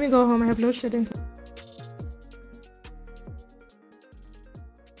 Okay, let me go home. I have load shedding.